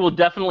 This movie will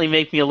definitely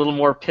make me a little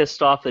more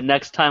pissed off the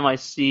next time I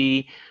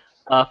see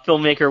a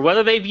filmmaker,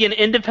 whether they be an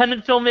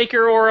independent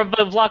filmmaker or a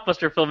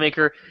blockbuster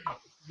filmmaker,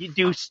 you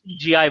do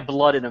CGI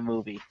blood in a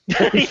movie.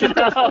 This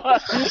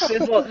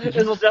will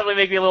definitely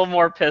make me a little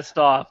more pissed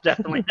off.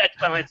 Definitely next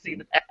time I see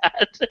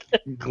that.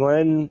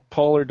 Glenn,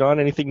 Paul, or Don,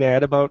 anything to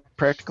add about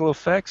practical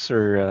effects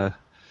or?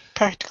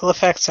 Practical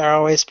effects are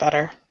always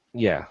better.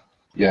 Yeah.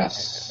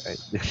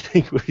 Yes. I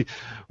think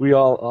we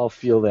all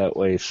feel that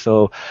way.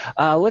 So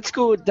let's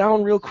go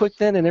down real quick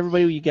then, and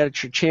everybody, you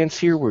got your chance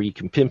here where you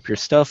can pimp your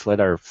stuff. Let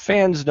our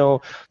fans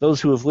know, those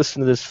who have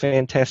listened to this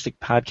fantastic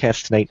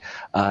podcast tonight,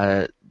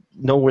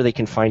 know where they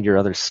can find your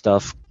other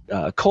stuff.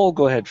 Cole,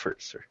 go ahead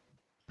first, sir.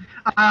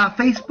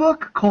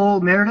 Facebook,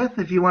 Cole Meredith,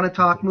 if you want to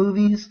talk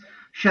movies.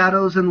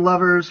 Shadows and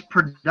Lovers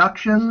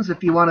Productions,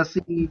 if you want to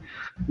see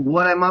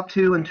what I'm up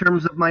to in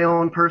terms of my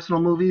own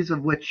personal movies,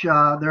 of which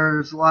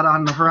there's a lot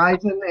on the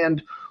horizon,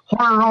 and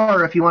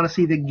Horror, if you want to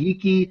see the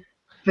geeky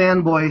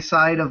fanboy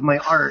side of my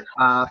art.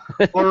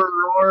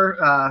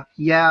 Horror,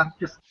 yeah,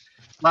 just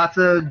lots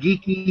of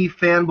geeky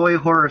fanboy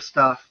horror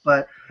stuff.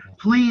 But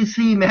please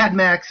see Mad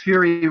Max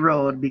Fury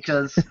Road,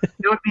 because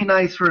it would be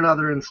nice for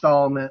another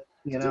installment.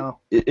 You know,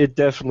 it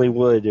definitely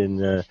would,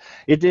 and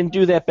it didn't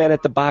do that bad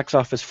at the box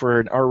office for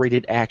an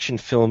R-rated action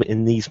film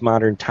in these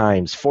modern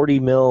times.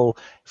 40 mil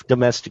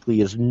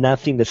domestically is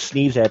nothing to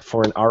sneeze at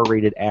for an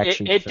R-rated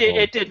action film.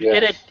 It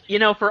did. You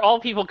know, for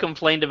all people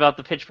complained about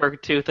the Pitch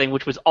Perfect 2 thing,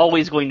 which was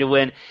always going to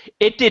win,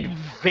 it did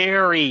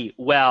very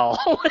well.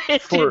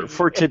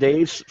 For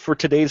today's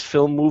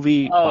film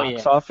movie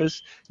box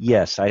office,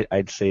 yes,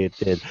 I'd say it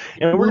did.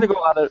 And we're gonna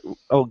go out of.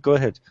 Oh, go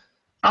ahead.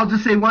 I'll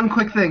just say one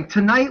quick thing.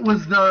 Tonight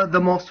was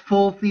the most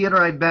full theater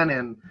I've been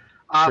in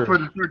for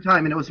the third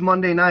time, and it was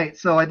Monday night,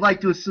 so I'd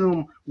like to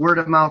assume word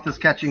of mouth is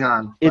catching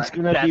on. It's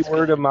going to be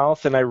word of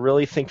mouth, and I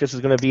really think this is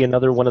going to be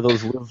another one of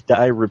those live,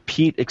 die,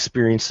 repeat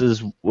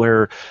experiences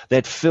where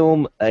that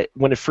film,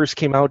 when it first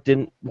came out,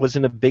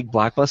 wasn't a big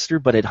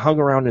blockbuster, but it hung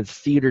around in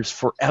theaters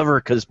forever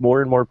because more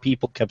and more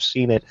people kept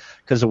seeing it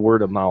because of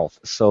word of mouth.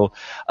 So,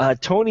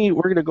 Tony,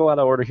 we're going to go out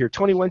of order here.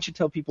 Tony, why don't you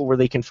tell people where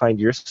they can find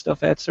your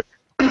stuff at, sir?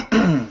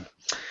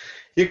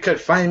 You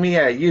could find me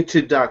at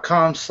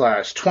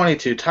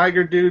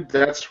youtube.com/22TigerDude.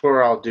 That's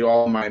where I'll do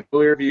all my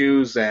movie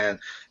reviews and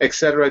et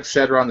cetera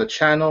on the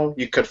channel.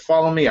 You could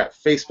follow me at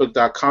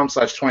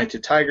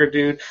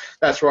facebook.com/22TigerDude.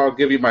 That's where I'll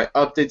give you my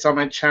updates on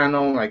my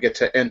channel, and I get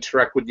to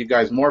interact with you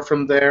guys more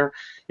from there.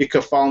 You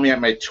could follow me at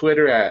my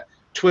Twitter at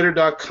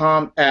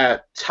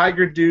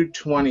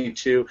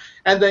twitter.com/TigerDude22,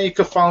 and then you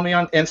can follow me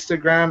on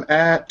Instagram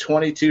at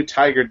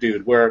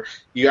 22TigerDude, where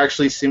you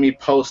actually see me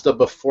post a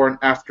before and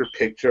after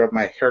picture of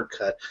my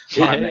haircut.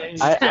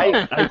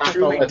 I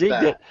truly dig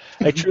that.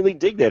 I truly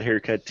dig that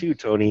haircut too,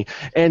 Tony.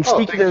 And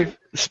speaking of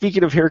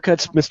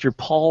haircuts, Mr.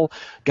 Paul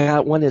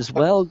got one as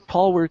well.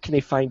 Paul, where can they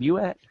find you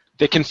at?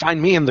 They can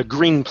find me in the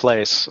green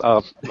place,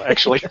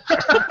 actually.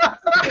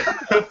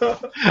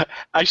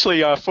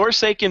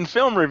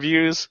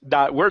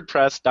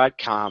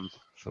 ForsakenFilmReviews.wordpress.com.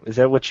 So is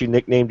that what you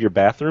nicknamed your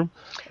bathroom?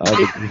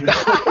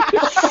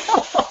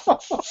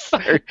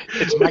 Sorry.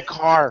 It's my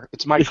car.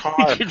 It's my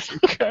car.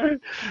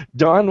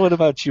 Dawn, what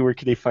about you? Where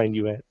can they find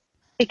you at?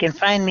 You can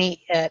find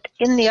me at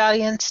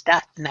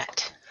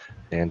intheaudience.net.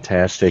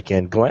 Fantastic.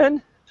 And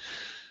Glenn?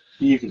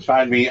 You can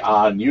find me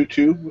on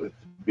YouTube,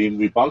 Being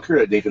We Bunker,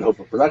 at Naked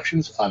Hobo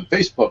Productions, on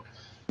Facebook,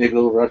 Naked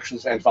Hobo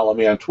Productions, and follow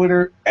me on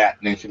Twitter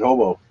at Naked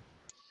Hobo.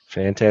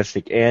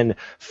 Fantastic. And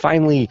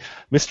finally,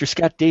 Mr.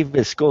 Scott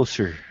Davis, go,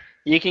 sir.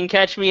 You can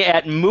catch me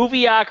at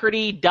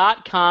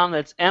movieocrity.com.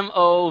 That's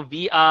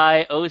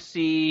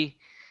MOVIOCRITY.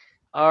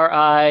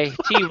 I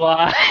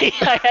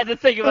had to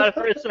think about it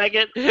for a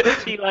second.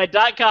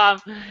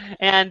 TY.com.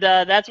 And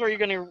that's where you're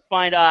going to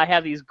find I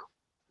have these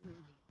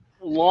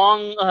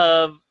long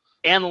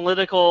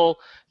analytical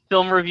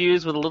film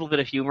reviews with a little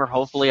bit of humor,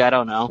 hopefully. I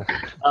don't know.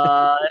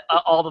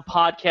 All the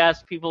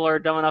podcasts people are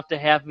dumb enough to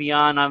have me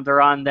on, they're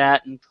on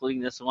that,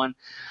 including this one.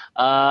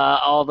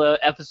 All the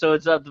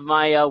episodes of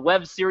my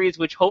web series,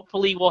 which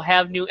hopefully will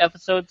have new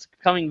episodes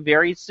coming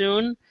very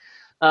soon.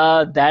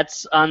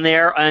 That's on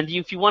there. And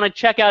if you want to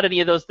check out any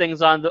of those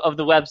things of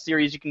the web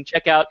series, you can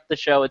check out the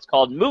show. It's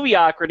called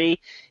Movieocrity.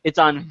 It's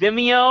on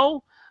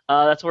Vimeo.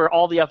 That's where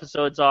all the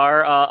episodes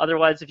are.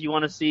 Otherwise, if you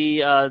want to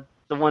see the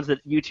ones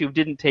that YouTube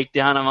didn't take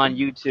down, I'm on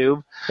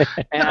YouTube.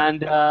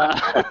 And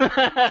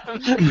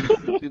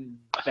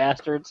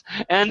bastards.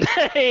 And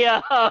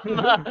I'm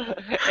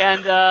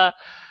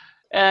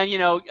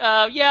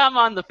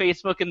on the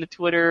Facebook and the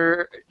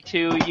Twitter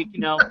too. You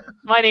know,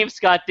 my name's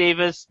Scott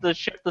Davis. The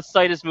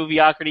site is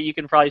Movieocrity. You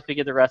can probably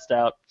figure the rest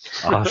out.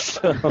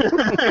 Awesome.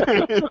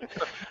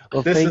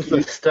 Well, this is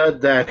the stud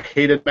that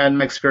hated Mad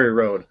Max Fury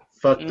Road.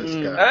 Fuck this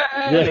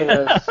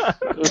guy.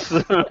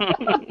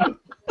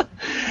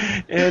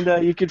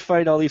 And you can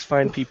find all these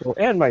fine people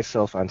and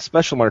myself on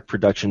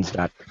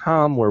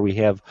SpecialMarkProductions.com, where we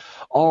have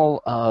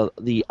all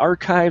the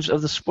archives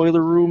of the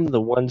Spoiler Room, the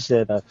ones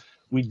that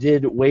we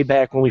did way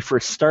back when we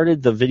first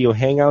started the video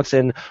hangouts,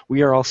 and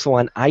we are also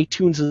on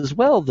iTunes as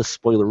well, the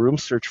Spoiler Room.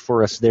 Search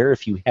for us there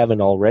if you haven't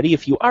already.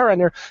 If you are on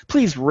there,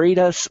 please rate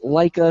us,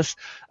 like us,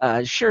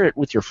 share it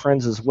with your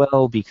friends as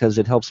well, because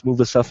it helps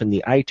move us up in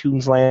the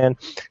iTunes land.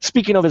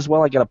 Speaking of as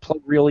well, I got to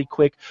plug really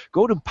quick.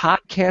 Go to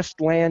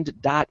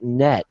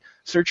podcastland.net.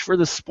 Search for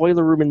the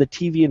Spoiler Room in the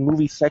TV and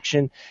movie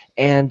section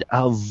and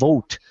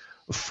vote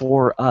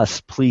for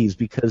us, please,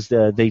 because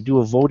they do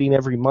a voting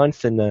every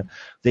month, and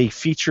they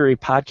feature a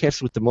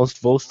podcast with the most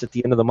votes at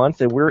the end of the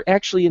month, and we're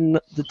actually in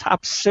the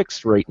top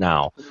 6 right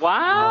now.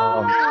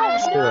 Wow!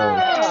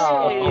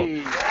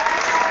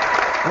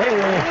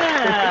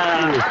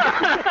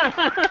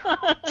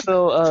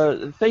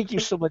 So thank you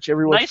so much,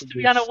 everyone. Nice to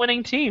be on a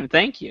winning team.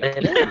 Thank you.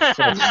 It is.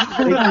 So,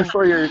 thank you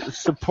for your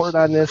support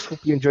on this. Hope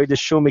you enjoyed this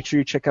show. Make sure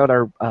you check out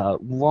our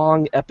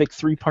long, epic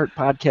 3-part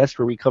podcast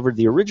where we covered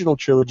the original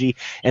trilogy.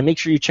 And make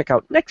sure you check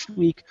out next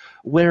week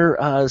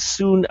where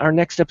soon our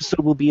next episode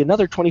will be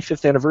another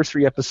 25th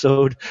anniversary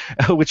episode,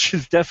 which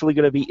is definitely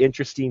going to be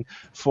interesting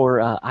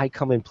for I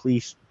Come in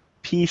Peace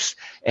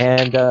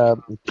and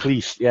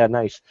Police. Yeah,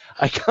 nice.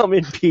 I Come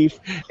in Peace,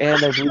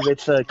 and I believe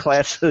it's a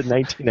class of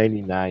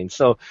 1999.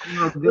 So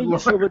thank you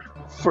so much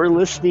for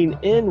listening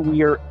in.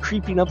 We are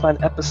creeping up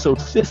on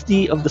episode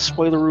 50 of the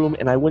Spoiler Room,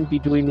 and I wouldn't be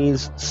doing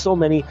these so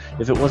many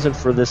if it wasn't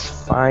for this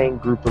fine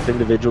group of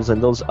individuals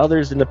and those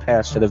others in the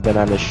past that have been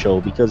on this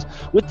show, because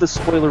with the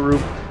Spoiler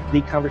Room,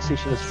 the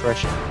conversation is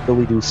fresh, though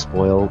we do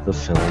spoil the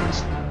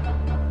films.